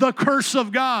somebody the curse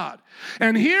of God.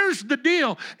 And here's the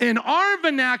deal. In our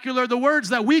vernacular, the words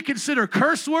that we consider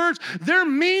curse words, they're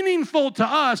meaningful to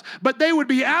us, but they would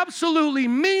be absolutely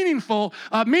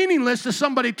meaningless to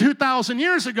somebody 2,000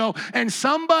 years ago. And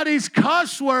somebody's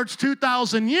cuss words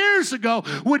 2,000 years ago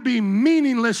would be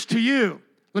meaningless to you.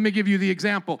 Let me give you the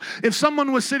example. If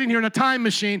someone was sitting here in a time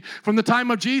machine from the time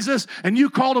of Jesus and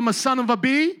you called him a son of a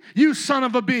bee, you son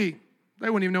of a bee, they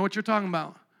wouldn't even know what you're talking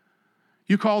about.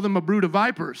 You call them a brood of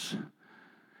vipers,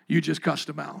 you just cussed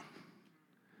them out.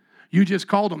 You just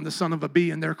called them the son of a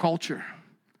bee in their culture.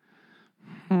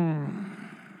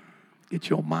 Get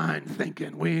your mind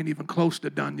thinking. We ain't even close to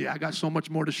done yet. I got so much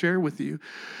more to share with you.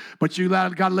 But you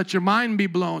got to let your mind be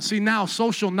blown. See, now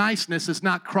social niceness is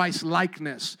not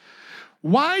Christ-likeness.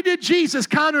 Why did Jesus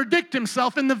contradict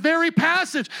himself in the very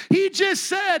passage? He just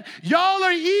said, y'all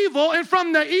are evil, and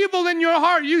from the evil in your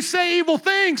heart, you say evil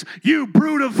things. You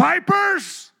brood of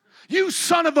vipers. You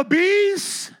son of a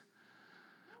bees.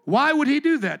 Why would he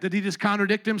do that? Did he just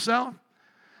contradict himself?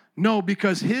 No,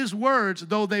 because his words,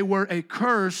 though they were a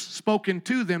curse spoken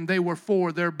to them, they were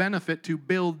for their benefit to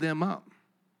build them up.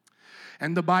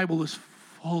 And the Bible is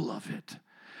full of it.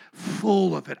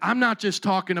 Full of it. I'm not just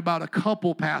talking about a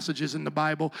couple passages in the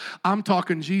Bible. I'm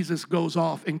talking Jesus goes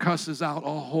off and cusses out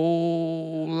a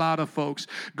whole lot of folks.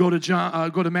 Go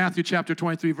to Matthew chapter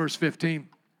 23, verse 15.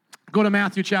 Go to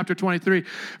Matthew chapter 23,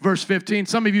 verse 15.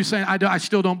 Some of you saying, I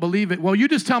still don't believe it. Well, you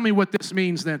just tell me what this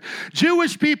means then.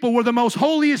 Jewish people were the most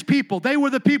holiest people. They were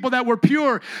the people that were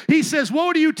pure. He says,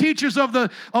 woe to you teachers of the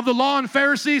law and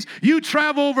Pharisees. You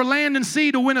travel over land and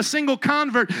sea to win a single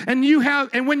convert, and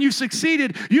when you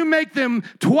succeeded, you make them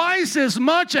twice as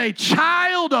much a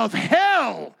child of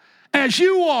hell as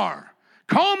you are.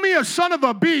 Call me a son of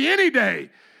a bee any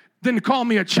day, than call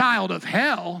me a child of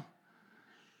hell.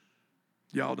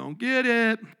 Y'all don't get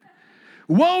it.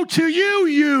 Woe to you,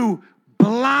 you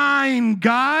blind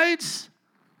guides.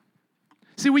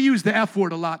 See, we use the F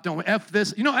word a lot, don't we? F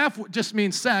this. You know, F just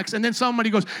means sex. And then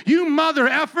somebody goes, you mother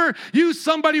effer, you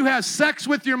somebody who has sex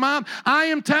with your mom. I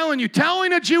am telling you,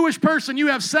 telling a Jewish person you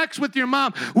have sex with your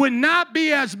mom would not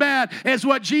be as bad as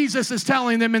what Jesus is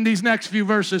telling them in these next few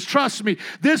verses. Trust me,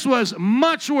 this was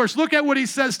much worse. Look at what he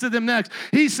says to them next.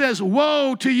 He says,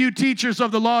 woe to you teachers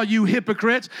of the law, you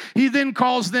hypocrites. He then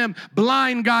calls them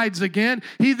blind guides again.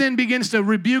 He then begins to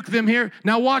rebuke them here.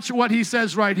 Now watch what he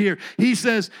says right here. He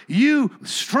says, you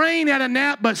strain at a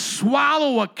gnat but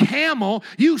swallow a camel.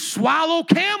 You swallow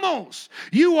camels.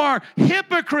 You are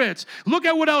hypocrites. Look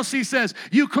at what else he says.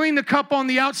 You clean the cup on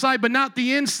the outside but not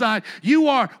the inside. You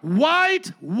are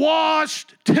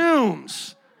whitewashed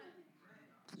tombs.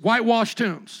 Whitewashed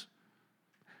tombs.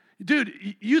 Dude,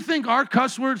 you think our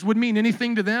cuss words would mean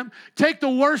anything to them? Take the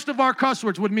worst of our cuss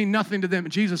words would mean nothing to them.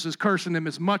 Jesus is cursing them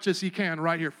as much as he can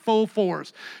right here, full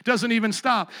force. Doesn't even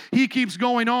stop. He keeps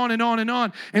going on and on and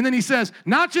on. And then he says,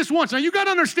 not just once. Now you got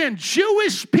to understand,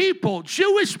 Jewish people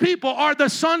are the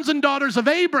sons and daughters of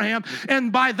Abraham.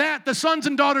 And by that, the sons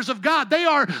and daughters of God. They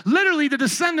are literally the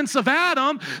descendants of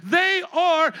Adam. They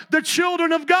are the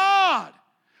children of God.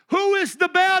 Who is the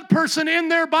bad person in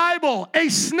their Bible? A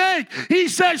snake. He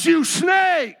says, you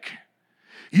snake.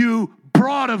 You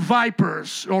brood of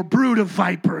vipers or brood of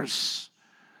vipers.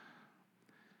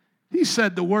 He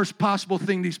said the worst possible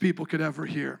thing these people could ever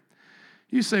hear.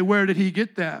 You say, where did he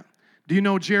get that? Do you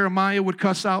know Jeremiah would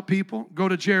cuss out people? Go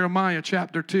to Jeremiah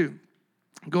chapter 2.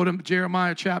 Go to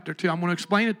Jeremiah chapter 2. I'm going to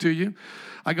explain it to you.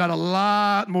 I got a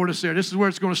lot more to say. This is where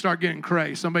it's going to start getting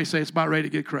cray. Somebody say it's about ready to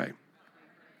get cray.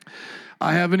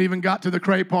 I haven't even got to the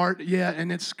cray part yet,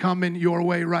 and it's coming your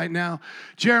way right now.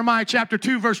 Jeremiah chapter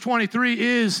 2, verse 23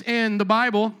 is in the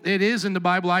Bible. It is in the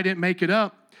Bible. I didn't make it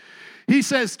up. He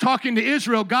says, talking to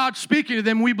Israel, God speaking to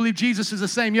them, we believe Jesus is the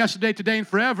same yesterday, today, and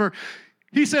forever.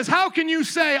 He says, how can you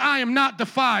say I am not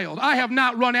defiled? I have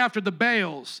not run after the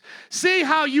Baals. See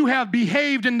how you have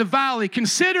behaved in the valley.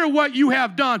 Consider what you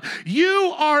have done.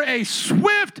 You are a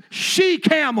swift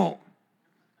she-camel.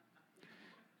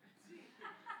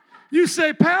 You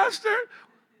say, Pastor,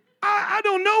 I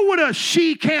don't know what a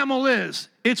she-camel is.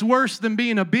 It's worse than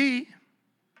being a bee.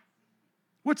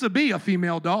 What's a bee? A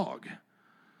female dog.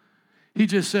 He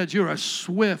just said, you're a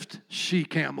swift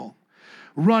she-camel,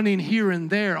 running here and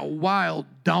there, a wild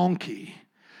donkey,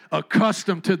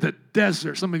 accustomed to the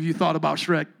desert. Some of you thought about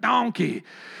Shrek. Donkey,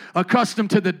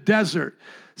 accustomed to the desert,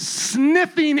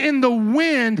 sniffing in the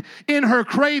wind in her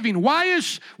craving. Why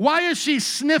is she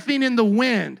sniffing in the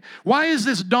wind? Why is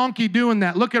this donkey doing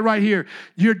that? Look at right here.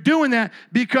 You're doing that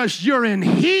because you're in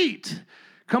heat.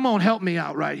 Come on, help me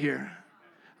out right here.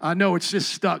 I know it's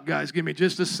just stuck, guys. Give me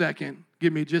just a second.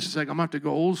 Give me just a second. I'm going to have to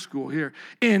go old school here.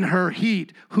 In her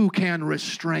heat, who can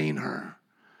restrain her?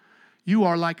 You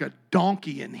are like a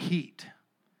donkey in heat.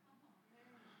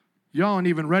 Y'all aren't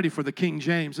even ready for the King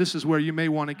James. This is where you may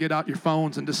want to get out your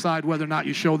phones and decide whether or not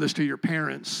you show this to your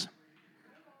parents.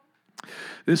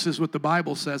 This is what the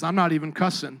Bible says. I'm not even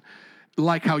cussing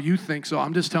like how you think so.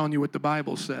 I'm just telling you what the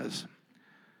Bible says.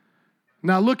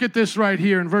 Now look at this right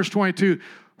here in verse 22.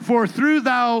 For through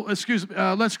thou,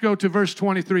 let's go to verse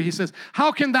 23. He says,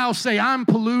 how can thou say, I'm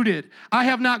polluted? I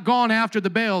have not gone after the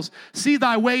Baals. See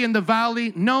thy way in the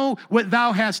valley. Know what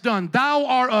thou hast done. Thou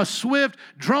art a swift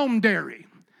dromedary.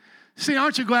 See,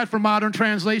 aren't you glad for modern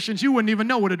translations? You wouldn't even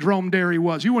know what a dromedary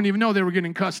was. You wouldn't even know they were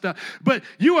getting cussed up. But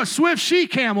you a swift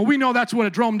she-camel. We know that's what a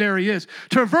dromedary is.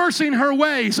 Traversing her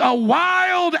ways, a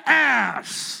wild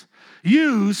ass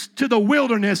used to the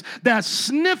wilderness that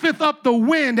sniffeth up the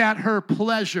wind at her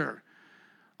pleasure.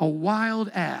 A wild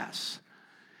ass.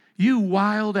 You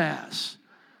wild ass.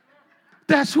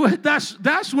 That's what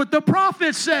the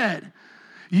prophet said.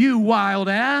 You wild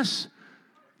ass.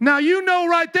 Now, you know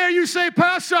right there, you say,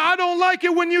 Pastor, I don't like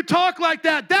it when you talk like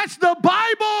that. That's the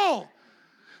Bible.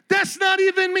 That's not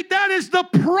even me. That is the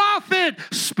prophet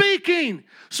speaking.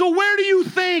 So where do you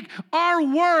think our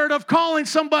word of calling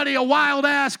somebody a wild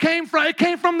ass came from? It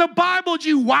came from the Bible,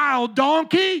 you wild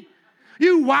donkey.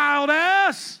 You wild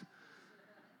ass.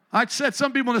 I said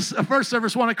some people in the first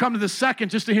service want to come to the second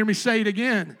just to hear me say it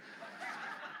again.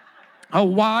 A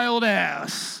wild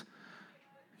ass.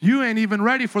 You ain't even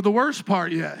ready for the worst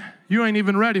part yet. You ain't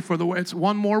even ready for it's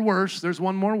one more worse. There's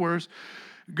one more worse.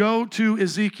 Go to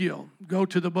Ezekiel. Go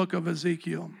to the book of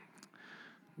Ezekiel.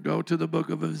 Go to the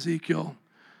book of Ezekiel.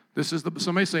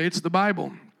 Somebody say it's the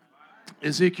Bible.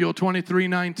 Ezekiel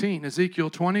 23:19.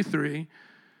 Ezekiel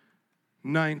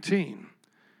 23:19.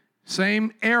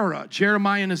 Same era.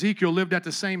 Jeremiah and Ezekiel lived at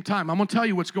the same time. I'm going to tell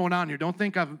you what's going on here. Don't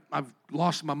think I've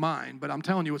lost my mind, but I'm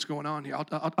telling you what's going on here.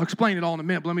 I'll explain it all in a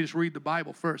minute, but let me just read the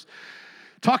Bible first.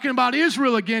 Talking about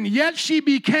Israel again, yet she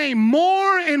became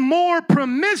more and more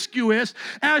promiscuous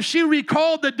as she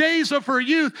recalled the days of her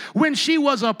youth when she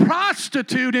was a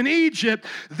prostitute in Egypt.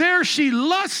 There she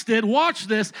lusted, watch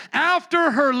this, after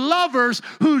her lovers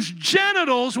whose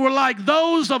genitals were like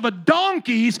those of a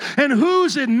donkey's and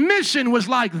whose emission was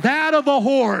like that of a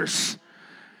horse.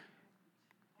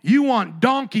 You want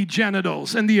donkey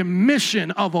genitals and the emission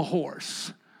of a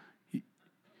horse.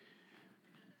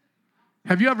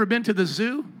 Have you ever been to the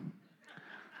zoo?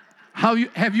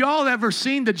 Have you all ever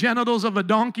seen the genitals of a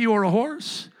donkey or a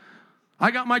horse?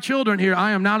 I got my children here.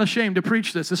 I am not ashamed to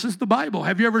preach this. This is the Bible.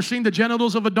 Have you ever seen the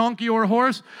genitals of a donkey or a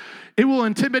horse? It will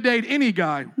intimidate any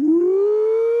guy.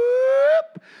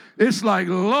 Whoop. It's like,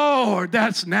 Lord,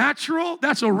 that's natural?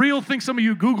 That's a real thing. Some of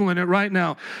you Googling it right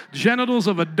now. Genitals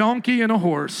of a donkey and a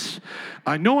horse.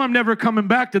 I know I'm never coming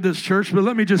back to this church, but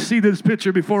let me just see this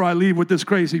picture before I leave with this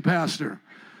crazy pastor.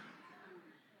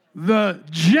 You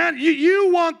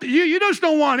just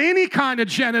don't want any kind of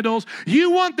genitals. You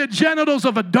want the genitals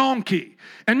of a donkey.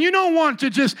 And you don't want to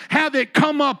just have it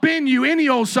come up in you any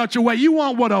old such a way. You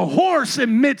want what a horse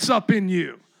emits up in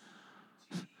you.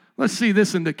 Let's see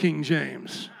this in the King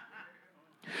James.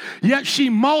 Yet she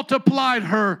multiplied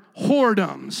her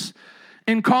whoredoms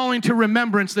in calling to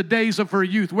remembrance the days of her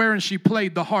youth, wherein she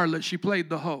played the harlot, she played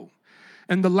the hoe.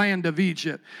 In the land of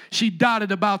Egypt. She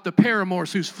dotted about the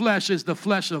paramours whose flesh is the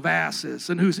flesh of asses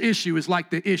and whose issue is like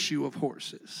the issue of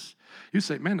horses. You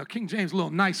say, man, the King James is a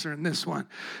little nicer in this one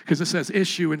because it says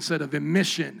issue instead of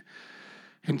emission.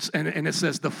 And it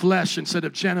says the flesh instead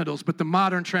of genitals, but the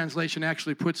modern translation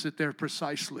actually puts it there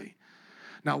precisely.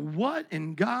 Now, what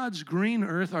in God's green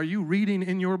earth are you reading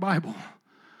in your Bible?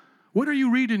 What are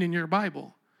you reading in your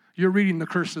Bible? You're reading the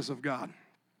curses of God.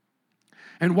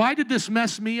 And why did this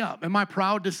mess me up? Am I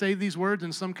proud to say these words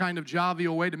in some kind of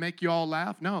jovial way to make you all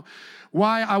laugh? No.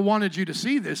 Why I wanted you to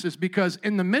see this is because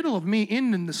in the middle of me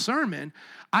ending the sermon,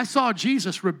 I saw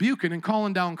Jesus rebuking and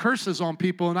calling down curses on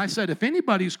people, and I said, if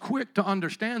anybody's quick to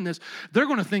understand this, they're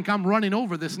going to think I'm running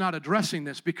over this, not addressing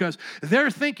this, because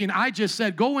they're thinking I just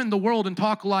said, go in the world and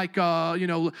talk like,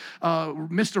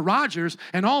 Mr. Rogers,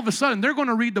 and all of a sudden they're going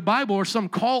to read the Bible, or some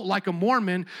cult like a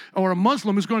Mormon or a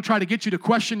Muslim who's going to try to get you to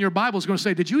question your Bible is going to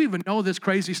say, did you even know this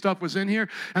crazy stuff was in here?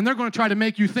 And they're going to try to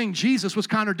make you think Jesus was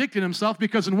contradicting himself,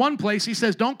 because in one place he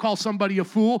says, don't call somebody a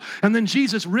fool, and then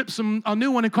Jesus rips him a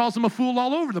new one and calls him a fool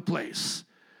all over the place.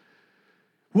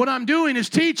 What I'm doing is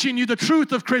teaching you the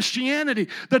truth of Christianity.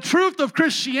 The truth of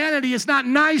Christianity is not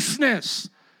niceness.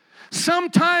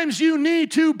 Sometimes you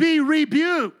need to be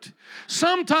rebuked.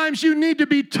 Sometimes you need to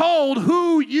be told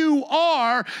who you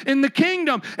are in the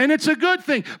kingdom, and it's a good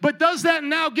thing. But does that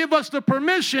now give us the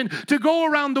permission to go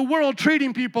around the world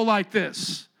treating people like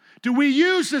this? Do we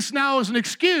use this now as an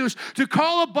excuse to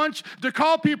call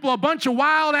people a bunch of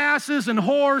wild asses and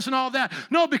whores and all that?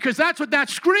 No, because that's what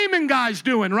that screaming guy's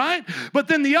doing, right? But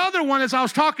then the other one, as I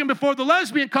was talking before, the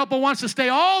lesbian couple wants to stay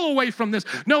all away from this.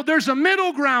 No, there's a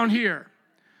middle ground here.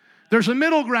 There's a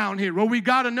middle ground here where we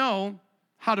got to know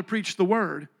how to preach the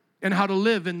word and how to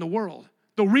live in the world,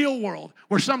 the real world,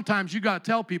 where sometimes you got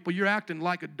to tell people you're acting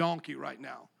like a donkey right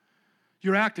now.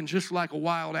 You're acting just like a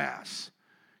wild ass.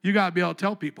 You got to be able to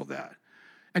tell people that.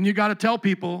 And you got to tell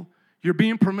people you're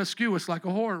being promiscuous like a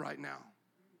whore right now.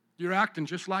 You're acting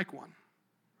just like one.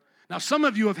 Now, some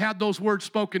of you have had those words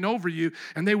spoken over you,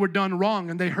 and they were done wrong,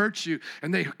 and they hurt you,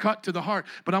 and they cut to the heart.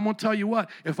 But I'm going to tell you what,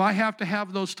 if I have to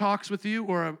have those talks with you,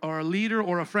 or a leader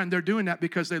or a friend, they're doing that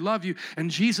because they love you. And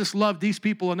Jesus loved these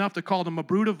people enough to call them a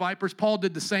brood of vipers. Paul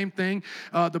did the same thing.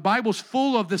 The Bible's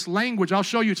full of this language. I'll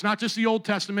show you. It's not just the Old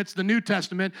Testament, it's the New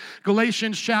Testament.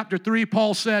 Galatians chapter 3,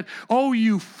 Paul said, "Oh,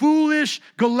 you foolish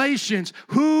Galatians,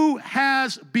 who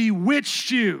has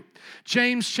bewitched you?"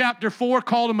 James chapter 4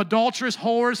 called them adulterous,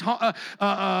 whores,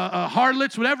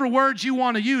 harlots, whatever words you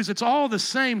want to use. It's all the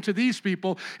same to these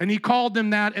people, and he called them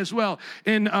that as well.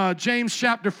 In James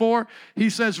chapter 4, he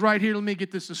says right here, let me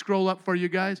get this to scroll up for you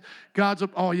guys.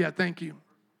 Oh yeah, thank you.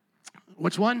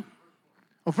 Which one?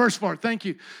 Oh, verse 4, thank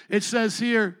you. It says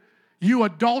here, you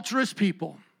adulterous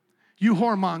people, you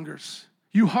whoremongers,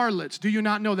 you harlots, do you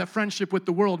not know that friendship with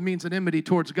the world means an enmity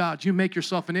towards God? You make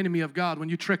yourself an enemy of God when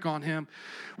you trick on him,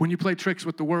 when you play tricks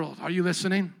with the world. Are you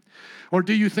listening? Or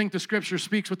do you think the scripture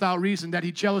speaks without reason that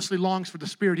he jealously longs for the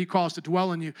spirit he caused to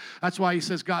dwell in you? That's why he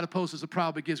says God opposes the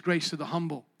proud but gives grace to the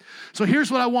humble. So here's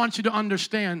what I want you to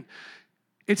understand.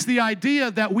 It's the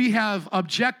idea that we have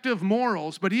objective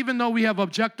morals, but even though we have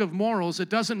objective morals, it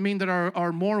doesn't mean that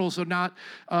our morals are not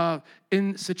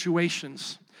in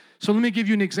situations. So let me give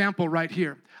you an example right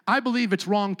here. I believe it's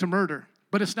wrong to murder,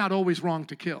 but it's not always wrong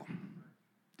to kill.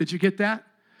 Did you get that?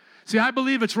 See, I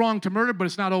believe it's wrong to murder, but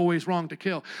it's not always wrong to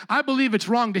kill. I believe it's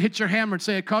wrong to hit your hammer and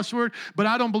say a cuss word, but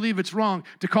I don't believe it's wrong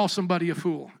to call somebody a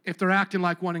fool if they're acting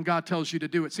like one and God tells you to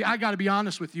do it. See, I got to be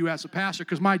honest with you as a pastor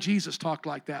because my Jesus talked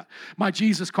like that. My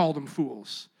Jesus called them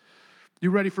fools.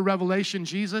 You ready for Revelation,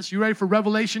 Jesus? You ready for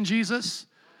Revelation, Jesus?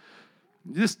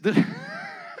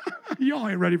 Y'all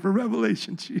ain't ready for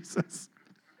Revelation, Jesus.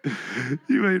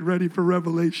 You ain't ready for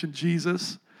Revelation,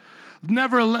 Jesus.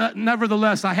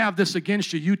 Nevertheless, I have this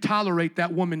against you. You tolerate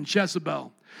that woman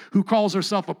Jezebel, who calls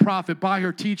herself a prophet. By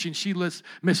her teaching, she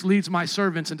misleads my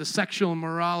servants into sexual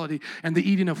immorality and the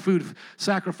eating of food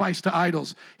sacrificed to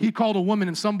idols. He called a woman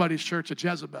in somebody's church a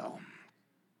Jezebel.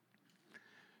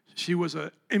 She was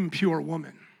an impure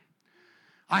woman.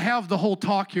 I have the whole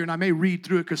talk here, and I may read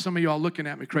through it because some of y'all looking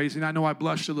at me crazy, and I know I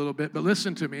blushed a little bit, but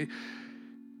listen to me.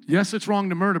 Yes, it's wrong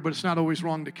to murder, but it's not always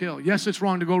wrong to kill. Yes, it's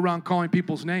wrong to go around calling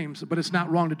people's names, but it's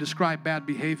not wrong to describe bad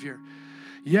behavior.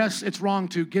 Yes, it's wrong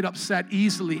to get upset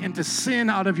easily and to sin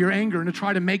out of your anger and to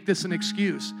try to make this an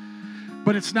excuse.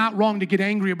 But it's not wrong to get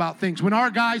angry about things. When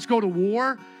our guys go to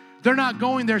war, they're not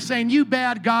going there saying, you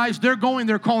bad guys. They're going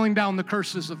there calling down the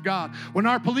curses of God. When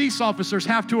our police officers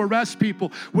have to arrest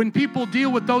people, when people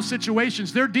deal with those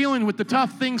situations, they're dealing with the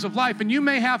tough things of life, and you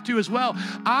may have to as well.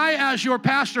 I, as your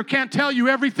pastor, can't tell you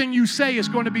everything you say is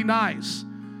going to be nice.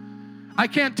 I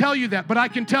can't tell you that, but I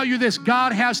can tell you this.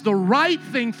 God has the right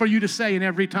thing for you to say in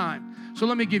every time. So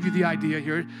let me give you the idea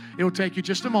here. It'll take you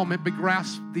just a moment, but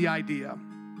grasp the idea.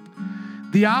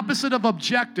 The opposite of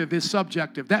objective is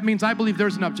subjective. That means I believe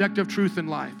there's an objective truth in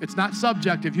life. It's not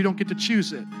subjective. You don't get to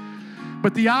choose it.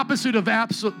 But the opposite of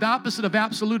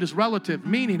absolute is relative,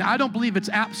 meaning I don't believe it's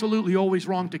absolutely always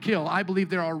wrong to kill. I believe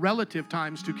there are relative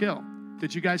times to kill.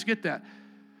 Did you guys get that?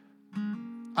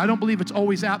 I don't believe it's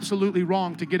always absolutely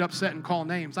wrong to get upset and call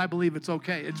names. I believe it's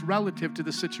okay. It's relative to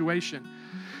the situation.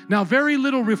 Now, very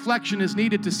little reflection is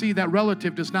needed to see that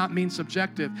relative does not mean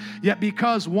subjective. Yet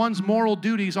because one's moral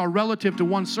duties are relative to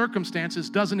one's circumstances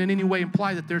doesn't in any way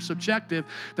imply that they're subjective,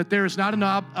 that there is not an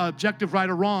objective right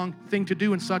or wrong thing to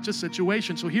do in such a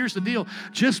situation. So here's the deal.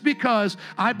 Just because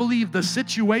I believe the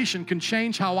situation can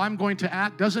change how I'm going to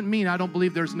act doesn't mean I don't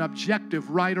believe there's an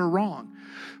objective right or wrong.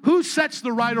 Who sets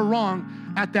the right or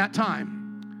wrong at that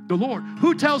time? The Lord.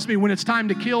 Who tells me when it's time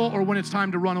to kill or when it's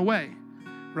time to run away?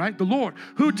 Right? The Lord.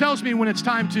 Who tells me when it's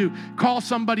time to call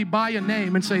somebody by a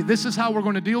name and say, this is how we're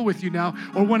going to deal with you now,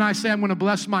 or when I say I'm going to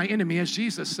bless my enemy, as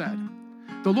Jesus said?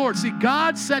 The Lord. See,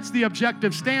 God sets the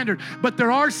objective standard, but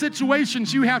there are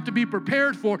situations you have to be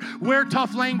prepared for where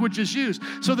tough language is used.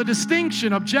 So the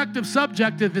distinction, objective,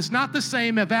 subjective, is not the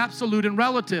same as absolute and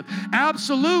relative.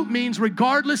 Absolute means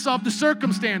regardless of the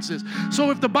circumstances. So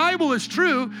if the Bible is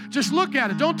true, just look at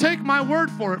it. Don't take my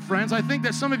word for it, friends. I think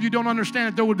that some of you don't understand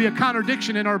that there would be a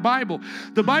contradiction in our Bible.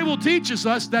 The Bible teaches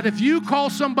us that if you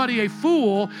call somebody a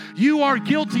fool, you are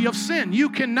guilty of sin. You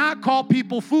cannot call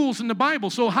people fools in the Bible.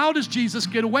 So how does Jesus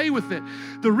get away with it?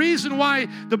 The reason why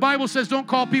the Bible says don't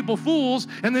call people fools,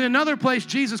 and then another place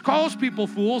Jesus calls people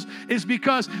fools, is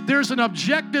because there's an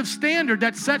objective standard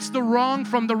that sets the wrong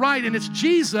from the right, and it's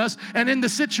Jesus, and in the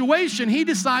situation, he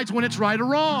decides when it's right or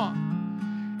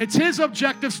wrong. It's his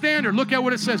objective standard. Look at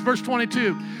what it says, verse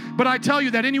 22. But I tell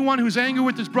you that anyone who's angry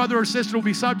with his brother or sister will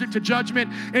be subject to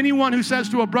judgment. Anyone who says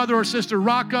to a brother or sister,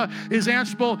 Raka, is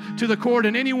answerable to the court,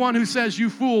 and anyone who says, you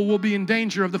fool, will be in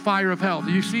danger of the fire of hell.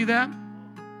 Do you see that?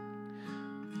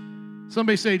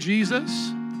 Somebody say,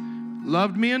 Jesus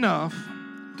loved me enough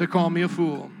to call me a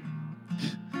fool.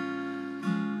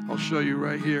 I'll show you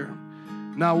right here.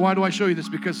 Now, why do I show you this?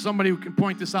 Because somebody can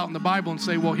point this out in the Bible and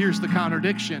say, well, here's the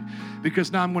contradiction.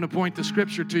 Because now I'm going to point the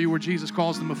scripture to you where Jesus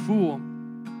calls them a fool.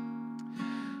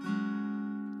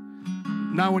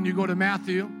 Now, when you go to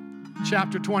Matthew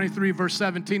chapter 23, verse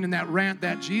 17, and that rant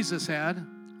that Jesus had,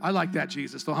 I like that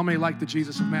Jesus. So how many like the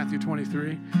Jesus of Matthew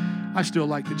 23? I still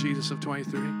like the Jesus of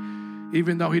 23.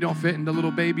 Even though he don't fit in the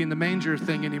little baby in the manger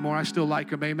thing anymore, I still like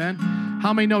him, amen?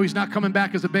 How many know he's not coming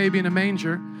back as a baby in a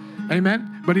manger,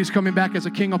 amen? But he's coming back as a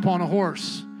king upon a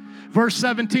horse. Verse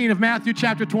 17 of Matthew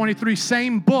chapter 23,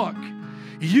 same book.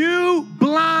 You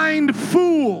blind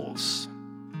fools.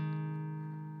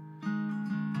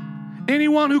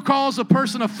 Anyone who calls a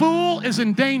person a fool is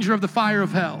in danger of the fire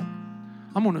of hell.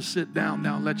 I'm going to sit down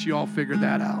now and let you all figure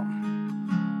that out.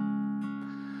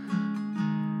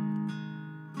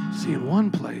 See, in one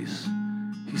place,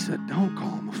 he said, don't call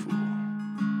him a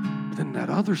fool. But then that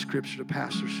other scripture the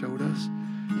pastor showed us,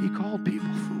 he called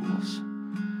people fools.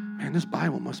 Man, this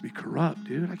Bible must be corrupt,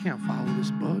 dude. I can't follow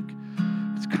this book.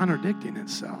 It's contradicting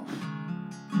itself.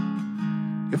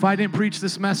 If I didn't preach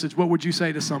this message, what would you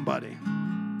say to somebody?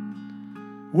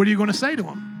 What are you going to say to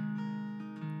them?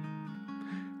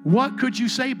 What could you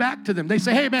say back to them? They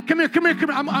say, hey, man, come here.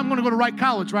 I'm going to go to Wright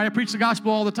College, right? I preach the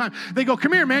gospel all the time. They go,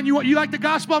 come here, man. You like the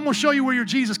gospel? I'm going to show you where your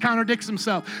Jesus contradicts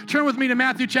himself. Turn with me to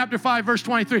Matthew chapter 5, verse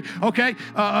 23. Okay?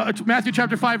 Matthew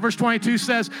chapter 5, verse 22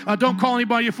 says, don't call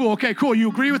anybody a fool. Okay, cool. You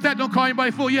agree with that? Don't call anybody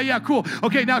a fool? Yeah, cool.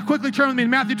 Okay, now quickly turn with me to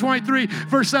Matthew 23,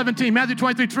 verse 17. Matthew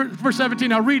 23, verse 17.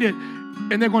 Now read it.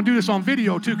 And they're going to do this on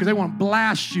video, too, because they want to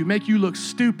blast you, make you look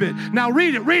stupid. Now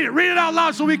read it out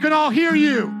loud so we can all hear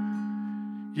you.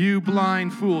 You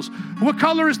blind fools. What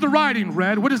color is the writing?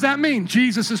 Red. What does that mean?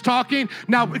 Jesus is talking.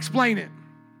 Now explain it.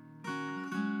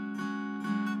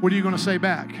 What are you going to say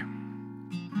back?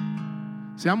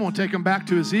 See, I'm going to take them back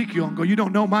to Ezekiel and go, you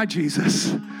don't know my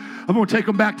Jesus. I'm going to take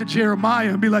them back to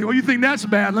Jeremiah and be like, oh, you think that's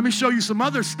bad? Let me show you some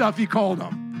other stuff he called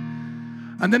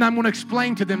them. And then I'm going to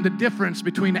explain to them the difference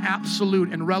between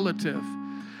absolute and relative.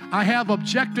 I have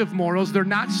objective morals. They're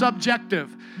not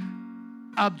subjective.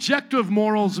 Objective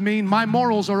morals mean my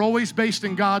morals are always based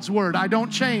in God's word. I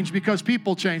don't change because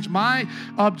people change. My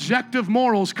objective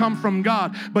morals come from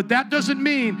God. But that doesn't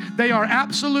mean they are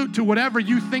absolute to whatever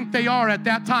you think they are at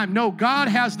that time. No, God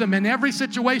has them in every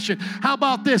situation. How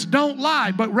about this? Don't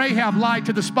lie. But Rahab lied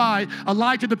to the spy,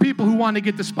 lied to the people who wanted to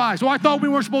get the spies. Oh, I thought we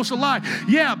weren't supposed to lie.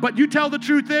 Yeah, but you tell the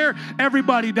truth there,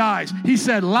 everybody dies. He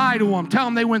said, lie to them. Tell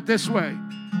them they went this way.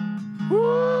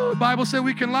 Woo, the Bible said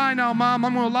we can lie now, Mom.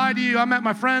 I'm going to lie to you. I'm at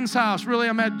my friend's house. Really,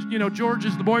 I'm at,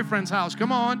 George's, the boyfriend's house.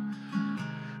 Come on.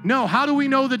 No, how do we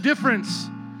know the difference?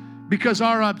 Because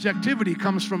our objectivity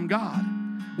comes from God.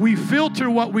 We filter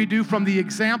what we do from the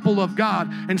example of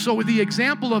God. And so the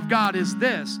example of God is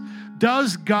this.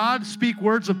 Does God speak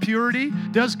words of purity?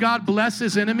 Does God bless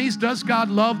his enemies? Does God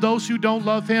love those who don't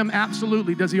love him?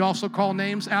 Absolutely. Does he also call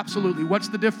names? Absolutely. What's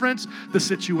the difference? The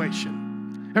situation.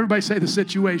 Everybody say the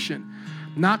situation.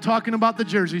 Not talking about the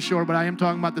Jersey Shore, but I am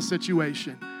talking about the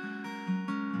situation.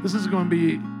 This is going to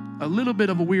be a little bit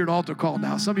of a weird altar call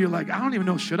now. Some of you are like, I don't even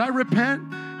know, should I repent?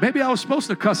 Maybe I was supposed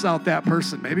to cuss out that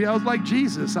person. Maybe I was like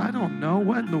Jesus. I don't know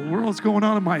what in the world's going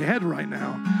on in my head right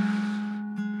now.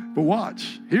 But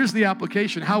watch. Here's the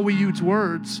application. How we use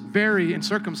words vary in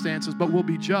circumstances, but will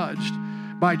be judged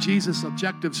by Jesus'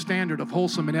 objective standard of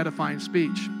wholesome and edifying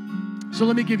speech. So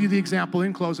let me give you the example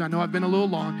in closing. I know I've been a little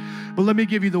long, but let me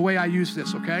give you the way I use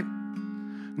this, okay?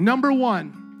 Number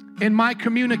one, in my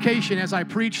communication as I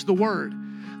preach the word,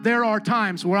 there are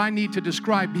times where I need to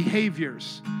describe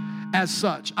behaviors as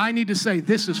such. I need to say,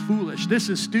 this is foolish, this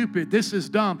is stupid, this is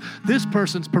dumb, this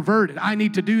person's perverted. I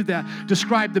need to do that,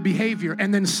 describe the behavior.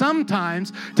 And then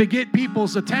sometimes, to get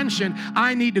people's attention,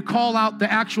 I need to call out the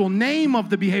actual name of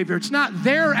the behavior. It's not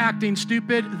they're acting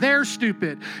stupid, they're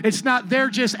stupid. It's not they're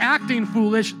just acting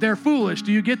foolish, they're foolish.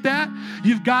 Do you get that?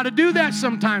 You've got to do that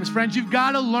sometimes, friends. You've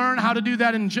got to learn how to do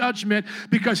that in judgment,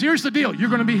 because here's the deal. You're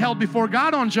going to be held before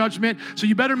God on judgment, so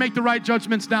you better make the right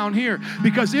judgments down here.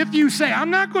 Because if you say,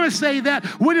 I'm not going to say that,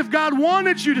 what if God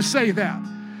wanted you to say that?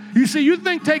 You see, you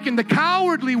think taking the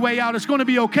cowardly way out is going to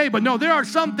be okay, but no, there are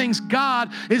some things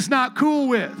God is not cool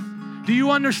with. Do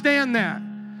you understand that?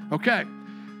 Okay.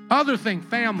 Other thing,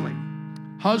 family.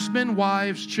 Husband,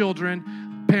 wives,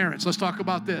 children, parents. Let's talk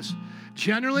about this.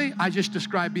 Generally, I just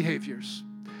describe behaviors.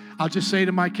 I'll just say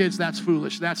to my kids, that's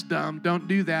foolish, that's dumb, don't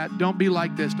do that, don't be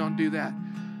like this, don't do that.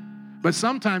 But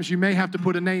sometimes you may have to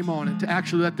put a name on it to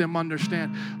actually let them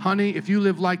understand. Honey, if you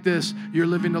live like this, you're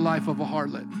living the life of a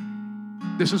harlot.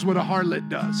 This is what a harlot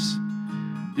does.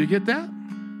 You get that?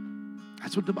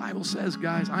 That's what the Bible says,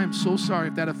 guys. I am so sorry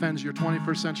if that offends your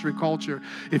 21st century culture.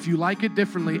 If you like it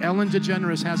differently, Ellen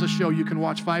DeGeneres has a show you can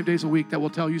watch 5 days a week that will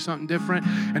tell you something different.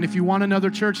 And if you want another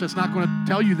church that's not going to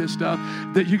tell you this stuff,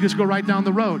 that you just go right down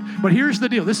the road. But here's the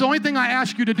deal. This is the only thing I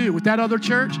ask you to do with that other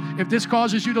church. If this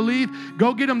causes you to leave,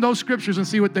 go get them those scriptures and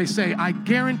see what they say. I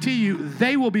guarantee you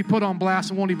they will be put on blast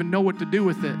and won't even know what to do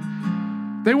with it.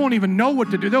 They won't even know what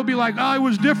to do. They'll be like, oh, it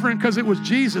was different because it was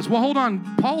Jesus. Well, hold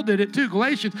on. Paul did it too,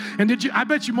 Galatians. And I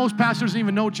bet you most pastors didn't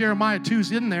even know Jeremiah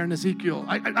 2's in there in Ezekiel.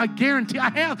 I guarantee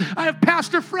I have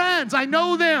pastor friends. I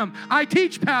know them. I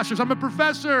teach pastors. I'm a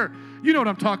professor. You know what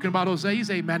I'm talking about, Jose.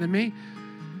 He's amen to me.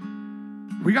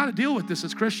 We got to deal with this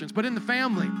as Christians. But in the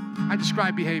family, I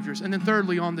describe behaviors. And then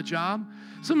thirdly, on the job,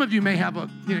 some of you may have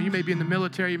you may be in the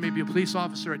military, you may be a police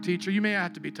officer, a teacher. You may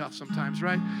have to be tough sometimes,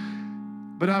 right?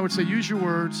 But I would say use your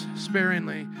words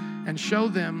sparingly and show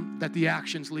them that the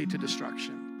actions lead to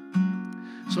destruction.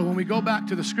 So when we go back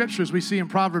to the scriptures, we see in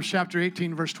Proverbs chapter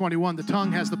 18, verse 21, the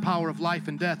tongue has the power of life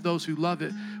and death. Those who love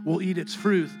it will eat its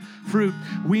fruit.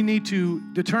 We need to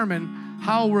determine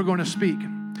how we're going to speak.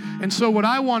 And so what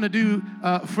I want to do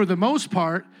for the most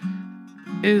part,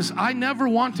 is I never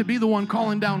want to be the one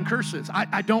calling down curses.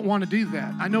 I don't want to do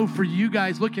that. I know for you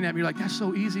guys looking at me, you're like, that's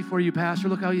so easy for you, Pastor.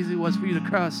 Look how easy it was for you to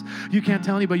cuss. You can't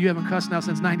tell anybody you haven't cussed now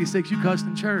since 96. You cussed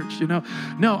in church, you know.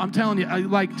 No, I'm telling you,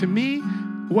 like to me,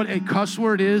 what a cuss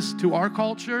word is to our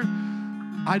culture,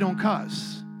 I don't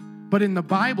cuss. But in the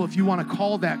Bible, if you want to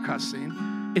call that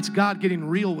cussing, it's God getting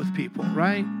real with people,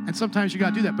 right? And sometimes you got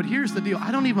to do that. But here's the deal.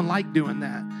 I don't even like doing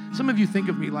that. Some of you think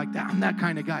of me like that. I'm that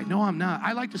kind of guy. No, I'm not.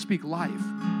 I like to speak life.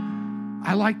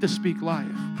 I like to speak life.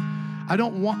 I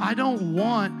don't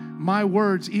want my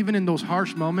words, even in those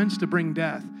harsh moments, to bring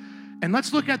death. And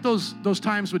let's look at those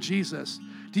times with Jesus.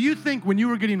 Do you think when you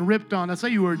were getting ripped on, let's say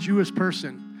you were a Jewish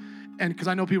person, and because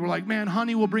I know people are like, man,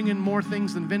 honey will bring in more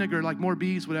things than vinegar, like more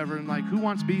bees, whatever. And like, who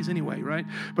wants bees anyway, right?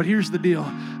 But here's the deal.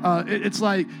 It's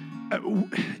like,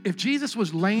 if Jesus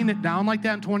was laying it down like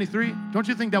that in 23, don't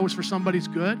you think that was for somebody's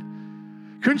good?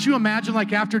 Couldn't you imagine,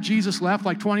 like, after Jesus left,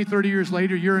 like 20, 30 years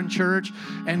later, you're in church,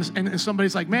 and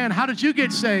somebody's like, man, how did you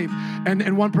get saved?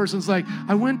 And one person's like,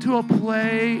 I went to a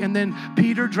play, and then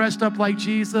Peter dressed up like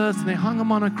Jesus, and they hung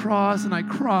him on a cross, and I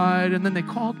cried, and then they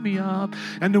called me up.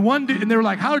 And the one dude, and they were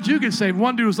like, how did you get saved?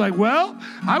 One dude was like, well,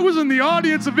 I was in the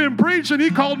audience of him preaching.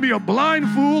 He called me a blind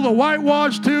fool, a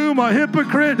whitewashed tomb, a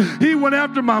hypocrite. He went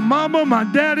after my mama, my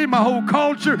daddy, my whole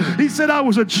culture. He said I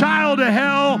was a child of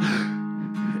hell.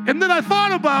 And then I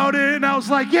thought about it, and I was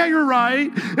like, yeah, you're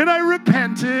right. And I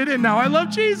repented, and now I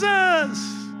love Jesus.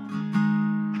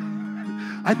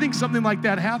 I think something like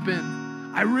that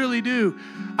happened. I really do.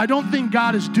 I don't think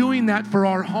God is doing that for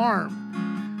our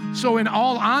harm. So in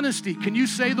all honesty, can you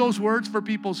say those words for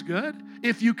people's good?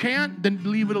 If you can't, then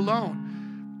leave it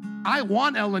alone. I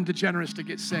want Ellen DeGeneres to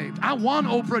get saved. I want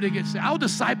Oprah to get saved. I'll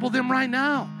disciple them right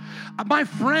now. My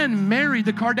friend married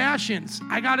the Kardashians.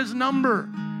 I got his number.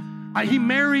 He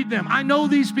married them. I know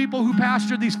these people who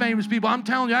pastored these famous people. I'm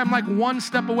telling you, I'm like one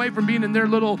step away from being in their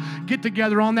little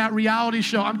get-together on that reality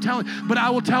show. I'm telling you, but I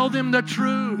will tell them the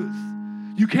truth.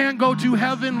 You can't go to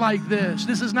heaven like this.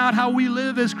 This is not how we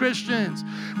live as Christians.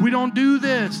 We don't do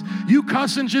this. You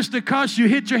cussing just to cuss. You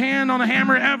hit your hand on a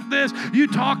hammer, F this. You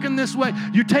talking this way.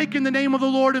 You're taking the name of the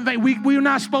Lord in vain. We're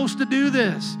not supposed to do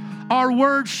this. Our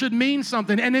words should mean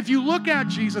something. And if you look at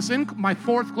Jesus, in my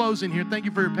fourth closing here, thank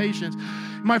you for your patience.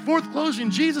 My fourth closing,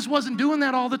 Jesus wasn't doing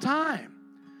that all the time.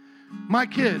 My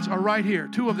kids are right here.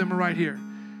 2 of them are right here.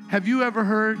 Have you ever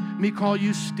heard me call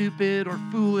you stupid or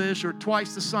foolish or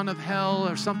twice the son of hell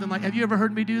or something like that? Have you ever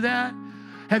heard me do that?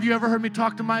 Have you ever heard me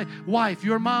talk to my wife,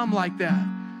 your mom, like that?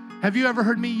 Have you ever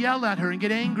heard me yell at her and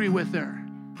get angry with her?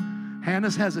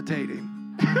 Hannah's hesitating.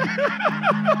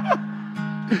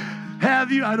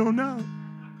 Have you? I don't know.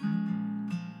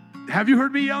 Have you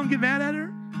heard me yell and get mad at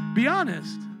her? Be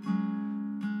honest.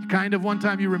 Kind of one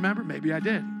time you remember? Maybe I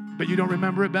did. But you don't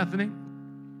remember it, Bethany?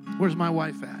 Where's my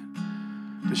wife at?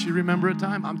 Does she remember a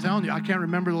time? I'm telling you, I can't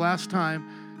remember the last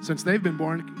time since they've been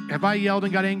born. Have I yelled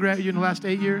and got angry at you in the last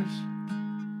 8 years?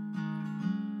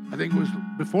 I think it was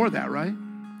before that, right?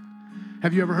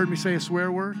 Have you ever heard me say a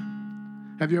swear word?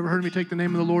 Have you ever heard me take the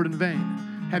name of the Lord in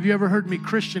vain? Have you ever heard me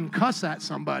Christian cuss at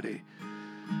somebody?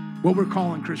 What we're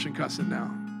calling Christian cussing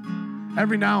now.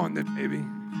 Every now and then, maybe.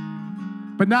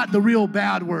 But not the real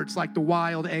bad words like the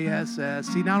wild ASS.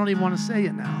 See, now I don't even want to say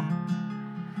it now.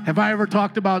 Have I ever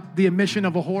talked about the emission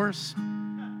of a horse?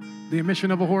 The emission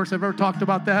of a horse, have I ever talked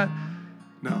about that?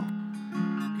 No.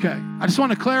 Okay, I just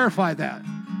want to clarify that.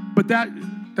 But that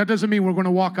doesn't mean we're going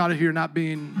to walk out of here not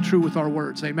being true with our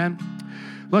words, amen?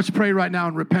 Let's pray right now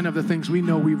and repent of the things we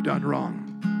know we've done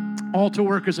wrong. Altar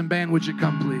workers and band, would you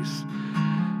come, please?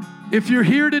 If you're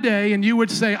here today and you would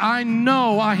say, I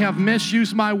know I have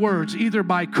misused my words, either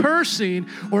by cursing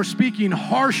or speaking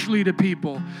harshly to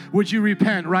people, would you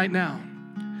repent right now?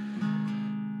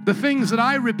 The things that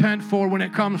I repent for when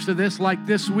it comes to this, like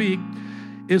this week,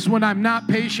 is when I'm not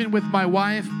patient with my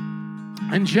wife,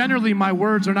 and generally my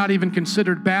words are not even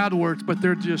considered bad words, but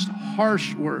they're just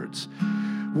harsh words.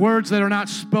 Words that are not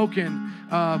spoken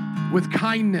with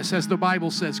kindness, as the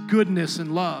Bible says, goodness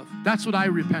and love. That's what I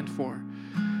repent for.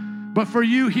 But for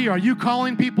you here, are you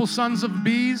calling people sons of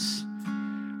bees?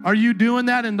 Are you doing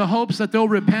that in the hopes that they'll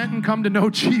repent and come to know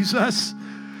Jesus?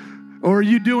 Or are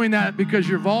you doing that because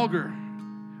you're vulgar?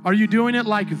 Are you doing it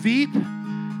like Veep?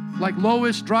 Like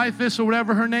Lois Dreyfus or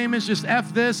whatever her name is? Just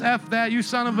F this, F that, you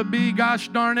son of a bee, gosh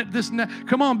darn it, this and that.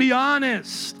 Come on, be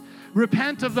honest.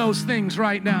 Repent of those things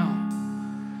right now.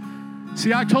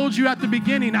 See, I told you at the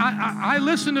beginning, I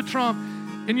listened to Trump.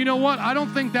 And you know what? I don't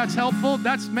think that's helpful.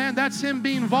 That's him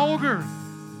being vulgar.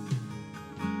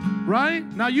 Right?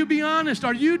 Now you be honest.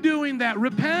 Are you doing that?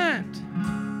 Repent.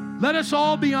 Let us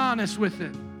all be honest with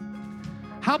it.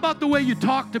 How about the way you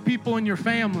talk to people in your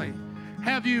family?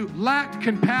 Have you lacked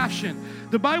compassion?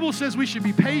 The Bible says we should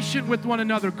be patient with one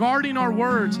another, guarding our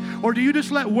words. Or do you just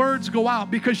let words go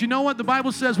out? Because you know what? The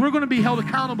Bible says we're going to be held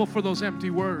accountable for those empty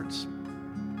words.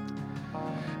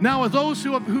 Now, with those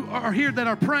who are here that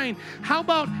are praying, how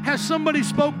about has somebody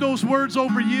spoke those words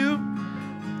over you?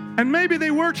 And maybe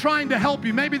they were trying to help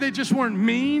you. Maybe they just weren't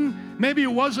mean. Maybe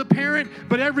it was a parent,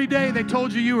 but every day they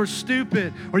told you were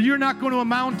stupid, or you're not going to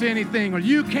amount to anything, or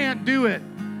you can't do it.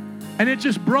 And it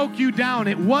just broke you down.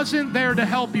 It wasn't there to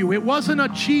help you. It wasn't a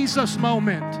Jesus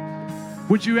moment.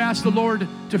 Would you ask the Lord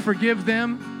to forgive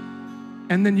them?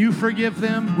 And then you forgive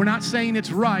them? We're not saying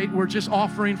it's right. We're just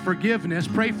offering forgiveness.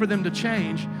 Pray for them to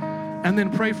change. And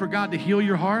then pray for God to heal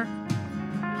your heart.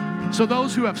 So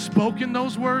those who have spoken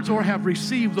those words or have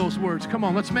received those words, come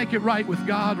on, let's make it right with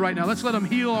God right now. Let's let Him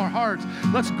heal our hearts.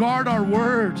 Let's guard our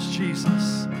words,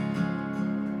 Jesus.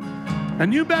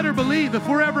 And you better believe if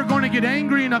we're ever going to get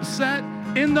angry and upset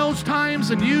in those times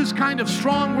and use kind of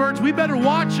strong words, we better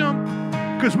watch them,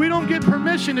 because we don't get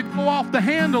permission to go off the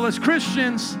handle as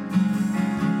Christians.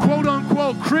 Quote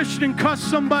unquote, Christian cuss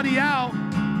somebody out.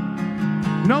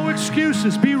 No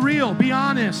excuses. Be real. Be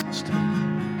honest.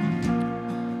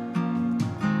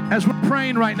 As we're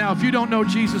praying right now, if you don't know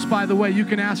Jesus, by the way, you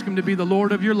can ask Him to be the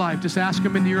Lord of your life. Just ask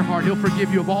Him into your heart. He'll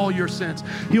forgive you of all your sins.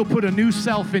 He'll put a new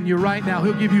self in you right now.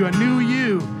 He'll give you a new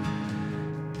you.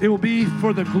 It will be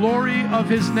for the glory of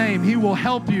His name. He will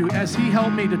help you as He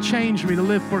helped me to change me to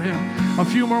live for Him. A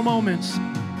few more moments.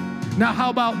 Now, how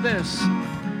about this?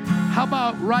 How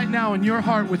about right now in your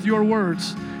heart with your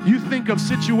words, you think of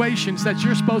situations that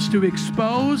you're supposed to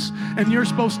expose and you're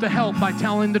supposed to help by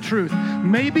telling the truth.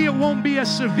 Maybe it won't be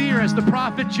as severe as the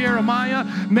prophet Jeremiah.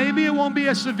 Maybe it won't be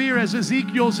as severe as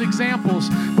Ezekiel's examples.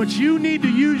 But you need to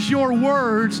use your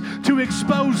words to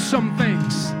expose some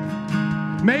things.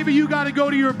 Maybe you got to go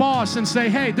to your boss and say,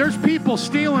 hey, there's people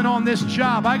stealing on this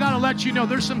job. I got to let you know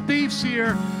there's some thieves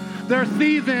here. They're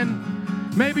thieving.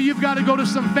 Maybe you've got to go to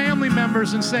some family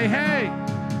members and say, hey,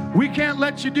 we can't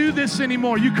let you do this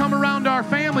anymore. You come around our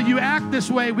family, you act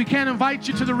this way. We can't invite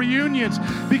you to the reunions,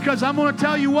 because I'm going to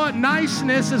tell you what,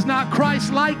 niceness is not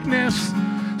Christ-likeness.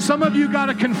 Some of you got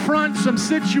to confront some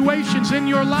situations in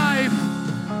your life.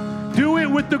 Do it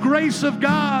with the grace of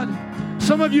God.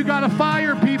 Some of you got to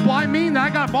fire people. I mean, I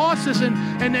got bosses and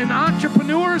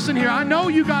entrepreneurs in here. I know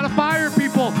you got to fire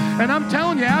people. And I'm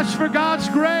telling you, ask for God's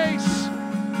grace.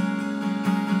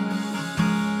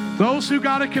 Those who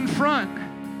got to confront.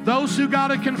 Those who got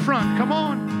to confront. Come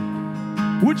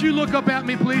on. Would you look up at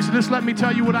me, please, and just let me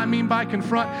tell you what I mean by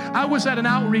confront? I was at an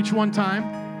outreach one time,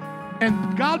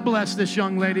 and God bless this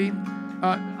young lady.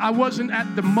 I wasn't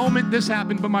at the moment this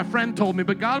happened, but my friend told me,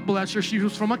 but God bless her. She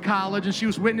was from a college, and she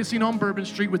was witnessing on Bourbon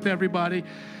Street with everybody.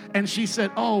 And she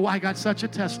said, oh, I got such a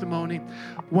testimony.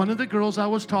 One of the girls I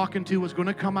was talking to was going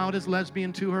to come out as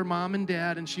lesbian to her mom and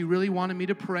dad, and she really wanted me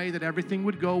to pray that everything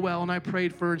would go well, and I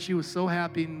prayed for her, and she was so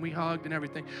happy, and we hugged and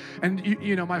everything. And,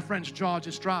 you know, my friend's jaw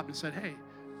just dropped and said, hey,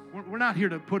 we're not here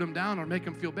to put him down or make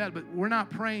him feel bad, but we're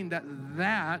not praying that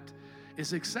that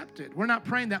is accepted. We're not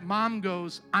praying that mom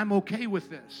goes, I'm okay with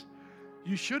this.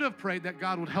 You should have prayed that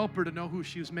God would help her to know who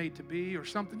she was made to be or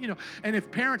something, you know. And if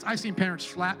parents, I've seen parents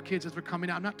slap kids as they're coming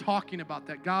out. I'm not talking about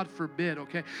that. God forbid,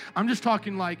 okay? I'm just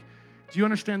talking like, do you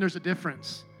understand there's a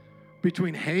difference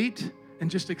between hate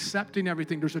and just accepting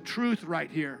everything? There's a truth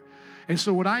right here. And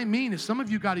so what I mean is some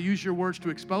of you got to use your words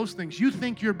to expose things. You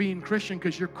think you're being Christian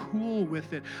because you're cool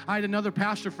with it. I had another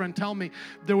pastor friend tell me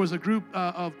there was a group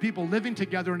of people living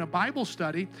together in a Bible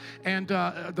study, and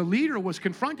the leader was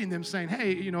confronting them saying,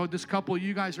 hey, you know, this couple,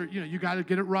 you guys are, you know, you got to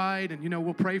get it right, and, you know,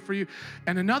 we'll pray for you.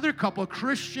 And another couple, a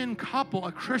Christian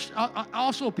couple,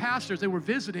 also pastors, they were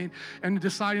visiting and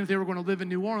deciding if they were going to live in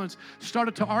New Orleans,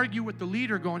 started to argue with the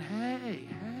leader going, hey,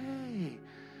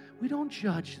 we don't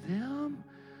judge them.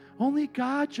 Only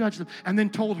God judged them. And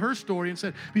then told her story and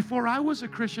said, before I was a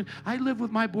Christian, I lived with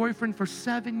my boyfriend for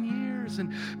 7 years,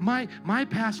 and my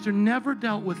pastor never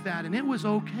dealt with that, and it was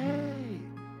okay.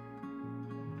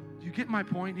 Do you get my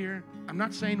point here? I'm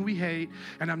not saying we hate,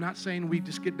 and I'm not saying we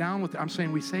just get down with it. I'm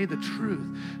saying we say the truth.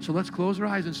 So let's close our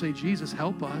eyes and say, Jesus,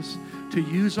 help us to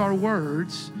use our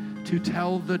words to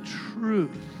tell the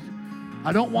truth.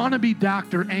 I don't want to be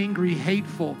Dr. Angry,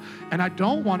 Hateful, and I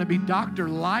don't want to be Dr.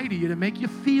 Lie to you to make you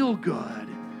feel good.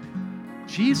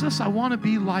 Jesus, I want to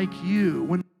be like you.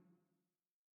 When